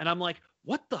heat. And I'm like,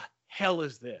 what the hell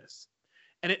is this?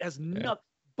 And it has nothing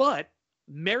but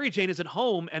Mary Jane is at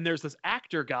home, and there's this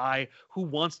actor guy who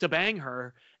wants to bang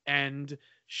her, and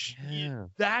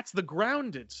that's the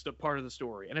grounded part of the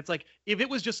story. And it's like, if it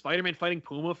was just Spider-Man fighting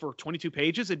Puma for 22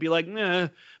 pages, it'd be like, nah.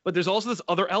 But there's also this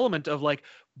other element of like,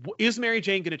 is Mary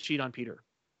Jane going to cheat on Peter?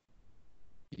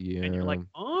 Yeah. And you're like,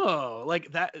 oh,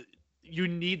 like that. You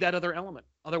need that other element.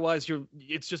 Otherwise,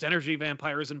 it's just energy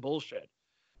vampires and bullshit.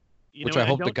 Which I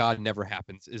hope to God never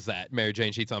happens, is that Mary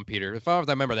Jane cheats on Peter. As far as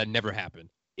I remember, that never happened.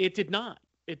 It did not.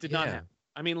 It did not happen.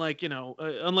 I mean, like,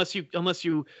 unless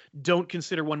you don't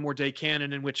consider One More Day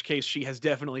canon, in which case she has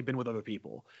definitely been with other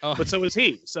people. Oh. But so is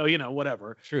he. So,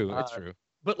 whatever. True. That's true.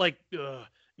 But like, the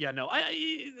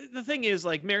thing is,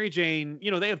 like, Mary Jane,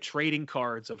 they have trading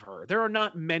cards of her. There are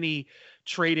not many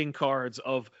trading cards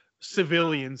of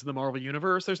civilians in the Marvel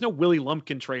Universe. There's no Willie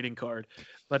Lumpkin trading card.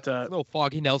 But no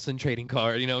Foggy Nelson trading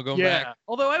card, going back.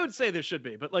 Although I would say there should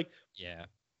be. But like, yeah.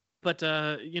 But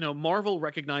Marvel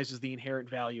recognizes the inherent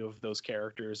value of those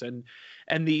characters and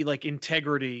the like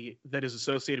integrity that is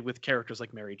associated with characters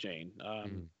like Mary Jane,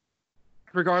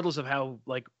 regardless of how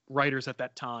like writers at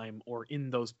that time or in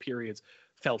those periods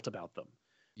felt about them.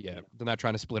 Yeah, they're not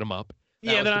trying to split them up.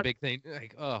 That was the big thing.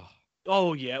 Like,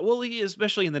 oh yeah, well,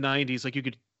 especially in the 90s, like you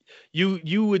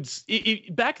would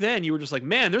back then you were just like,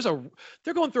 man,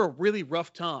 they're going through a really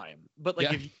rough time. But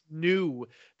like, if you knew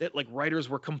that like writers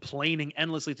were complaining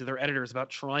endlessly to their editors about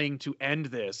trying to end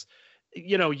this,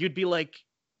 you'd be like,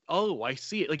 oh, I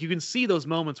see it. Like, you can see those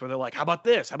moments where they're like, how about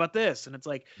this? And it's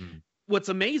like, what's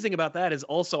amazing about that is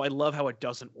also, I love how it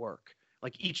doesn't work.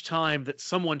 Like, each time that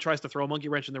someone tries to throw a monkey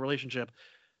wrench in their relationship,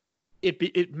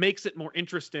 it makes it more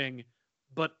interesting,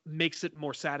 but makes it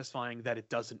more satisfying that it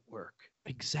doesn't work.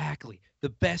 Exactly. The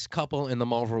best couple in the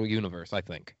Marvel Universe, I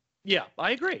think. Yeah,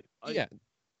 I agree.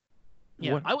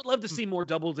 Yeah, What? I would love to see more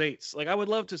double dates. Like, I would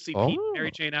love to see Pete and Mary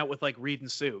Oh. Jane out with like Reed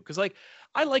and Sue, because like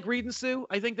I like Reed and Sue.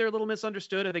 I think they're a little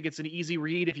misunderstood. I think it's an easy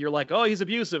read if you're like, oh, he's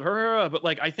abusive, but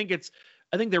like I think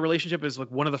their relationship is like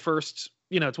one of the first.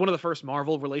 It's one of the first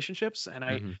Marvel relationships,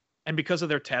 Mhm. and because of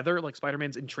their tether, like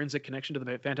Spider-Man's intrinsic connection to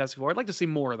the Fantastic Four, I'd like to see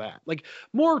more of that, like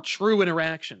more true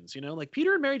interactions. Like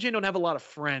Peter and Mary Jane don't have a lot of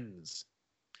friends.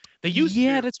 They used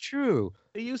Yeah, to. that's true.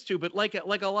 They used to, but like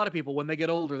a lot of people, when they get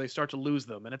older, they start to lose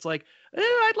them, and it's like,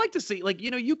 I'd like to see, like,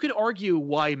 you could argue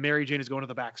why Mary Jane is going to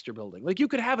the Baxter Building. Like, you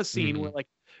could have a scene where Mhm. like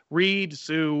Reed,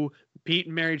 Sue, Pete,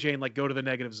 and Mary Jane like go to the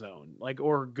negative zone, like,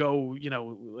 or go,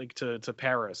 like to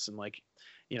Paris and like,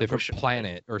 Different push.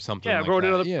 planet or something Yeah, like go to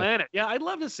that. another Yeah. planet. Yeah, I'd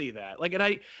love to see that. Like,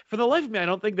 and for the life of me, I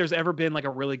don't think there's ever been like a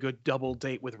really good double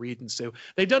date with Reed and Sue.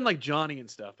 They've done like Johnny and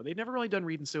stuff, but they've never really done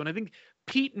Reed and Sue. And I think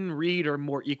Pete and Reed are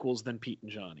more equals than Pete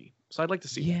and Johnny. So I'd like to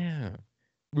see that. Yeah.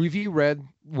 Have you read?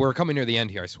 We're coming near the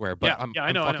end here, I swear. But Yeah,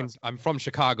 I know. I'm from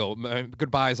Chicago. My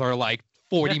goodbyes are like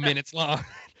 40 minutes long.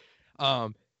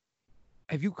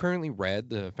 Have you currently read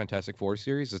the Fantastic Four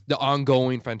series? The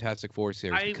ongoing Fantastic Four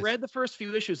series? I read the first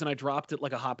few issues and I dropped it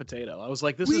like a hot potato. I was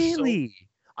like, this really? is so.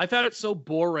 I found it so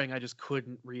boring. I just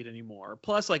couldn't read anymore.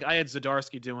 Plus, like, I had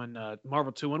Zdarsky doing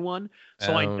Marvel 2-in-1,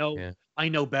 so I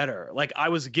know better. Like, I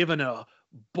was given a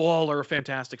baller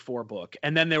Fantastic Four book,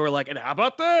 and then they were like, and how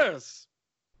about this?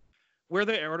 Where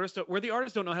the artists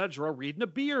don't know how to draw Reed in a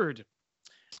beard.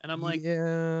 And I'm like,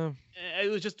 yeah. It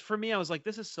was just, for me, I was like,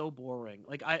 this is so boring.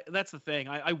 Like, that's the thing.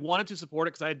 I wanted to support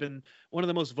it because I had been one of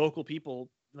the most vocal people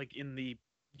like in the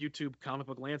YouTube comic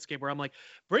book landscape, where I'm like,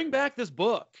 bring back this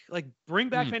book, like bring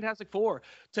back Fantastic Four.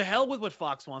 To hell with what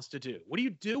Fox wants to do. What are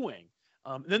you doing?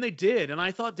 Then they did, and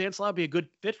I thought Dan Slott would be a good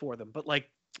fit for them, but like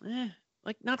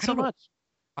not so much.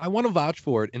 I want to vouch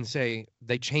for it and say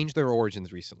they changed their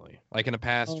origins recently. Like in the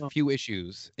past few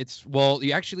issues,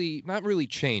 you actually not really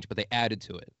changed, but they added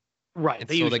to it. Right. And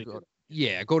they so usually go, do.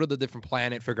 Yeah, go to the different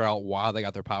planet, figure out why they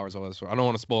got their powers, all this. I don't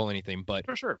want to spoil anything, but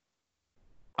for sure.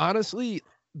 Honestly,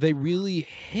 they really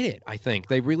hit it. I think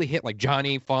they really hit, like,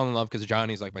 Johnny fall in love, because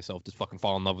Johnny's like myself, just fucking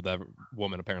fall in love with that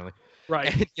woman apparently.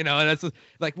 Right. And, and that's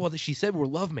like, well, she said we're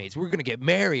love mates. We're gonna get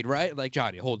married, right? Like,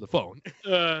 Johnny, hold the phone.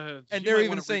 And they're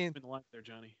even saying, there,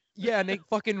 Johnny. Yeah, and they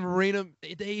fucking read him.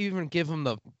 They even give him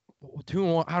the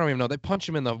 2-in-1. I don't even know. They punch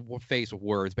him in the face with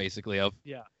words, basically, of,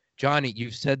 yeah, Johnny,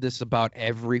 you've said this about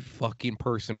every fucking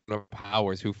person of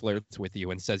powers who flirts with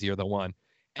you and says you're the one.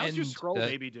 How's your scroll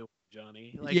baby doing,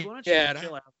 Johnny? Like, yeah, why don't you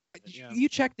chill out? You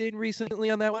checked in recently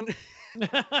on that one?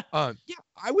 Yeah,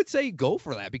 I would say go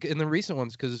for that, because in the recent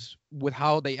ones, because with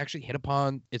how they actually hit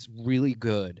upon, it's really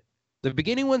good. The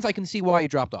beginning ones, I can see why you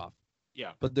dropped off.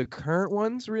 Yeah. But the current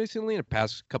ones recently, in the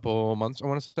past couple months, I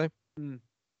want to say,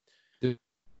 the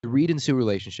Reed and Sue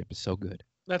relationship is so good.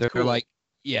 They're cool. Like,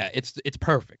 yeah, it's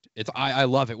perfect. I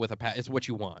love it with it's what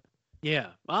you want. Yeah,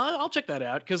 I'll check that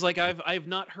out, because like I've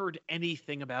not heard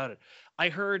anything about it. I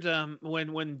heard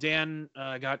when Dan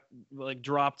got like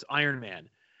dropped Iron Man,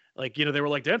 like, they were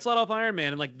like, Dan Slott off Iron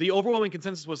Man, and like the overwhelming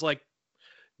consensus was like,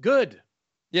 good.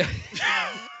 Yeah.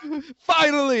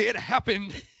 Finally, it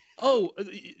happened. Oh,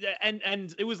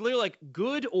 and it was literally like,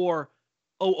 good, or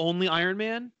only Iron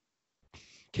Man.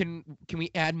 Can we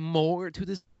add more to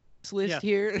this list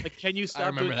here? Like, can you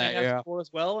stop doing Fantastic Four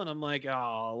as well? And I'm like,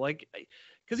 oh, like,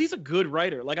 because he's a good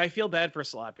writer. Like, I feel bad for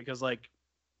Slott, because like,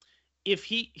 if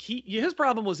his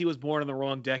problem was he was born in the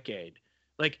wrong decade.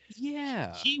 Like,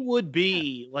 yeah, he would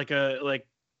be like a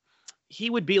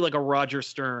Roger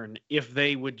Stern if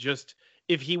they would just,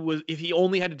 if he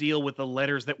only had to deal with the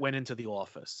letters that went into The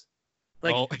Office.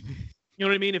 Like, you know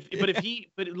what I mean?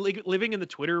 But living in the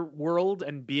Twitter world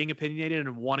and being opinionated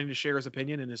and wanting to share his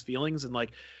opinion and his feelings, and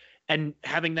like, and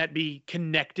having that be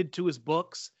connected to his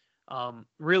books,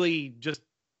 really just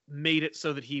made it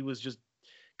so that he was just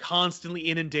constantly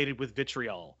inundated with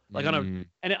vitriol. Like, and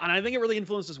I think it really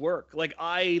influenced his work. Like,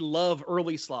 I love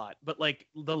early Slott, but like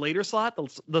the later Slott,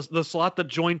 the Slott that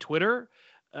joined Twitter,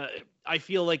 I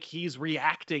feel like he's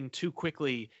reacting too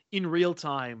quickly in real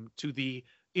time to the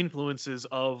influences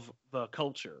of the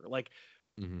culture. Like,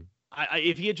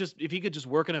 if he could just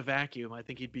work in a vacuum, I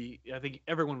think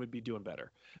everyone would be doing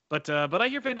better. But I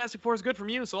hear Fantastic Four is good from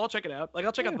you, so I'll check it out. Like,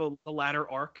 I'll check out the latter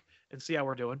arc and see how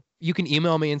we're doing. you can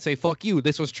email me and say, fuck you,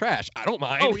 this was trash. I don't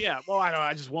mind. Oh yeah, well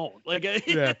I just won't. Like,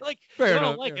 Yeah, like fair if I enough,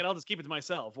 don't like yeah. it, I'll just keep it to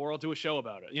myself, or I'll do a show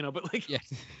about it. But like,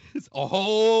 Yes. It's a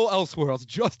whole Elseworlds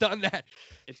just on that.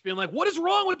 it's been like, what is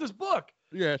wrong with this book?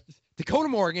 Yeah. Dakota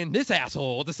Morgan, this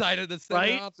asshole, decided to send it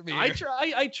Right? out to me.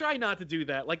 I try not to do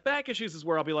that. Like, back issues is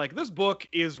where I'll be like, this book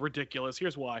is ridiculous.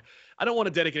 Here's why. I don't want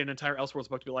to dedicate an entire Elseworlds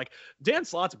book to be like, Dan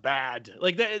Slott's bad.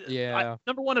 Like that. Yeah.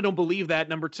 Number one, I don't believe that.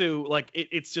 Number two, like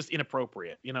it's just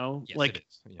inappropriate. Yes, like it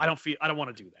is. Yeah. I don't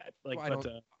want to do that. Like, Well,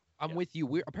 but I'm yeah. with you.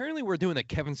 We're doing the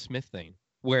Kevin Smith thing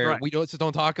where Right. we just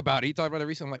don't talk about it. He talked about it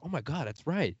recently. I'm like, oh my God, that's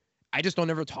right. I just don't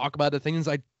ever talk about the things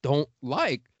I don't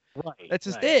like. right. That's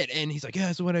just right. it. And he's like, yeah,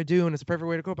 that's what I do. And it's the perfect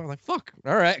way to go about it. I'm like, fuck.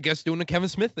 All right. I guess doing the Kevin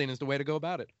Smith thing is the way to go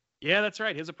about it. Yeah, that's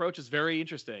right. His approach is very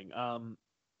interesting.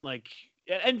 Like,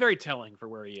 and very telling for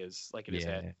where he is, like in his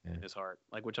head, Yeah. in his heart.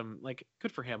 Like, which I'm like,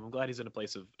 good for him. I'm glad he's in a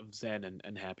place of zen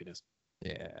and happiness.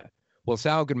 Yeah. Well,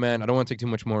 Sal, good man. I don't want to take too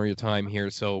much more of your time here.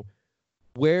 So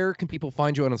where can people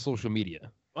find you on social media?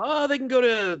 They can go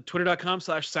to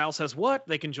twitter.com/Sal Says What.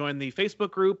 They can join the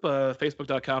Facebook group,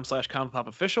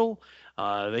 facebook.com/comicpopofficial.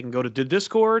 They can go to the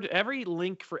Discord. Every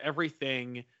link for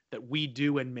everything that we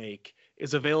do and make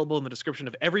is available in the description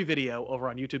of every video over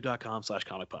on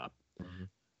youtube.com/comicpop. Mhm.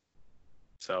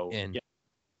 So, And yeah.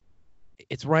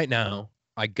 it's right now,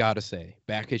 I got to say,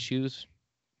 back issues.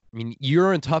 I mean,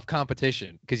 you're in tough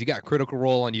competition because you got Critical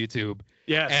Role on YouTube.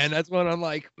 Yes. And that's when I'm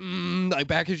like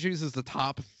Back Issues is the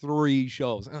top 3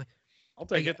 shows. I'm like, I'll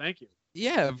take it. Thank you.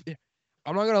 yeah.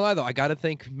 I'm not going to lie, though. I got to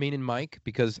thank Mean and Mike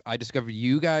because I discovered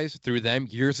you guys through them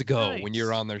years ago when you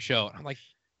were Nice. on their show. And I'm like,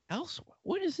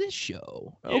 what is this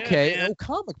show? Yeah, Okay. man. Oh,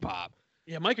 Comic Pop.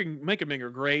 Yeah, Mike and Ming are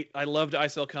great. I loved I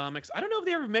Sell Comics. I don't know if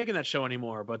they're ever making that show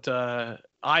anymore, but I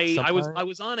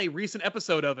was on a recent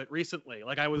episode of it recently.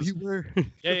 Like I was You were. yeah,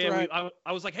 That's yeah right.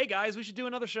 I was like, hey guys, we should do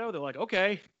another show. They're like,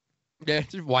 okay. Yeah,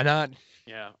 why not?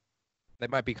 Yeah. They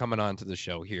might be coming on to the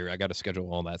show here. I got to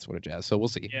schedule all that sort of jazz. So we'll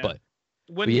see. Yeah. But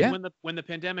When yeah. when the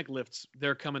pandemic lifts,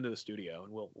 they're coming to the studio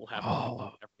and we'll have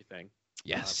everything.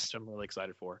 yes. Which I'm really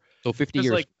excited for. So 50 'Cause,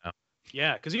 years like, from now.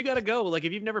 Yeah, because you got to go. Like,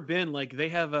 if you've never been, like, they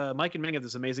have Mike and Ming have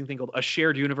this amazing thing called a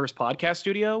shared universe podcast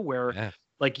studio where, Yeah.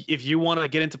 like, if you want to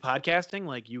get into podcasting,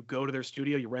 like, you go to their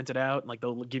studio, you rent it out, and, like,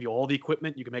 they'll give you all the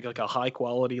equipment. You can make, like, a high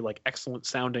quality, like, excellent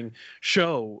sounding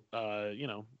show,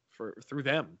 through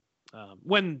them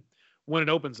when it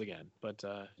opens again. But,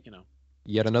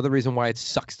 Yet another reason why it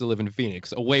sucks to live in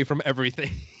Phoenix, away from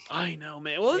everything. I know,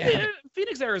 man. Well, Yeah.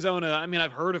 Phoenix, Arizona. I mean,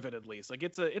 I've heard of it at least. Like,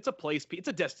 it's a place. It's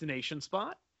a destination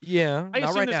spot. Yeah, I not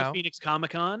assume right there's now. a Phoenix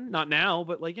Comic Con. Not now,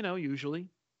 but like usually.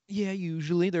 Yeah,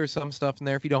 usually there's some stuff in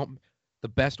there. If you don't, the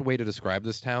best way to describe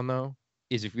this town though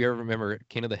is if you ever remember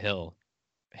King of the Hill,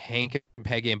 Hank and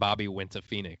Peggy and Bobby went to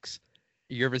Phoenix.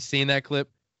 You ever seen that clip?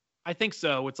 I think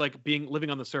so. It's like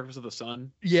living on the surface of the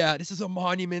sun. Yeah, this is a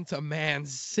monument to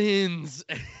man's sins.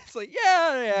 It's like,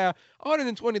 yeah,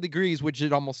 120 degrees, which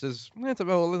it almost is. It's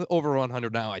about over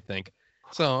 100 now, I think.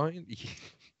 So,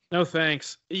 No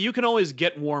thanks. You can always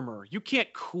get warmer. You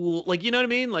can't cool. Like, you know what I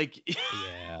mean? Like,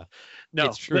 yeah, no,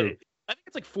 it's true. but I think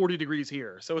it's like 40 degrees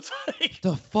here. So it's like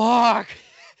the fuck.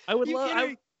 I would You love. kidding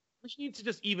me? We just need to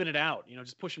just even it out.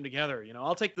 Just push them together.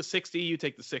 I'll take the 60. You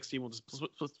take the 60. We'll just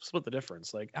split the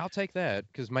difference. Like, I'll take that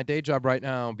because my day job right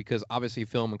now, because obviously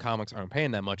film and comics aren't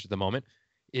paying that much at the moment,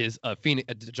 is a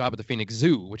job at the Phoenix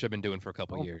Zoo, which I've been doing for a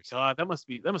couple oh years. God, that must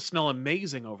smell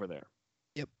amazing over there.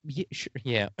 Yep. Yeah. Sure.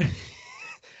 Yeah.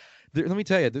 Let me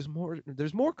tell you,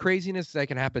 there's more craziness that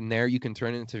can happen there. You can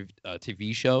turn into a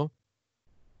TV show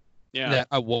Yeah. that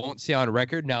I won't see on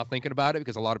record now thinking about it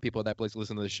because a lot of people at that place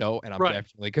listen to the show, and I'm Right.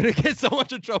 definitely gonna get so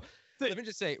much in trouble. Let me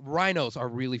just say, rhinos are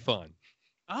really fun.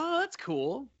 Oh, that's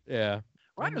cool. Yeah.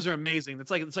 Rhinos are amazing. It's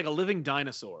like a living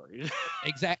dinosaur.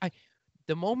 Exactly.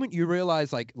 The moment you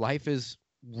realize like life is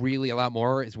really a lot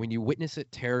more is when you witness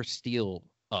it tear steel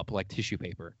up like tissue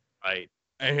paper. Right.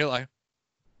 And you're like,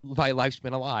 my life's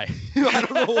been a lie. I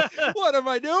don't know what am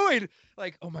I doing?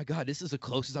 Like, oh my God, this is the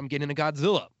closest I'm getting to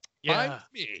Godzilla. Yeah. Find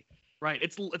me. Right.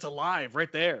 It's alive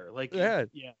right there. Like, Yeah.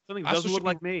 Something I doesn't should look be-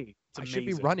 like me. It's I amazing.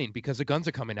 should be running because the guns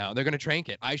are coming out. They're gonna trank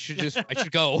it. I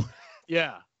should go.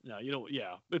 Yeah. No,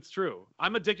 yeah, it's true.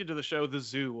 I'm addicted to the show The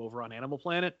Zoo over on Animal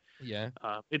Planet. Yeah.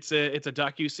 It's a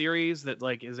docu-series that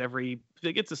like is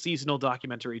it's a seasonal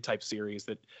documentary type series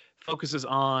that focuses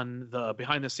on the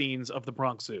behind the scenes of the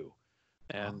Bronx Zoo.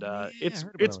 And Oh, yeah, I it's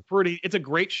heard about it. it's a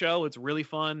great show. It's really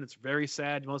fun. It's very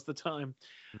sad most of the time.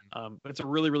 But it's a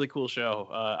really, really cool show.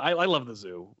 I love the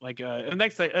zoo. Like, and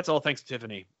that's all thanks to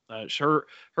Tiffany. Her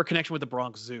connection with the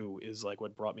Bronx Zoo is like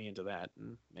what brought me into that.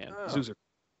 And man, Oh. zoos are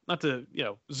Not to,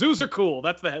 zoos are cool.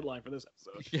 That's the headline for this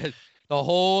episode. Yeah, the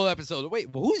whole episode. Wait,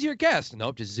 well, who's your guest?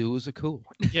 Nope, just zoos are cool.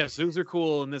 Yeah, zoos are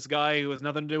cool, and this guy who has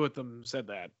nothing to do with them said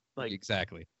that. Like,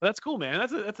 exactly. that's cool, man.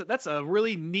 That's a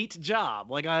really neat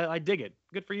job. Like, I dig it.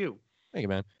 Good for you. Thank you,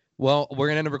 man. Well, we're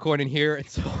gonna end up recording here, and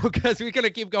so because we're gonna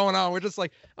keep going on, we're just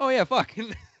like, oh yeah, fuck.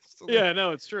 Yeah,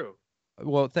 no, it's true.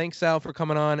 Well, thanks, Sal, for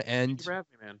coming on, Thank and you for having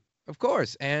me, man. of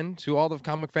course, and to all the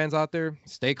comic fans out there,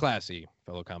 stay classy,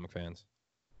 fellow comic fans,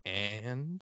 and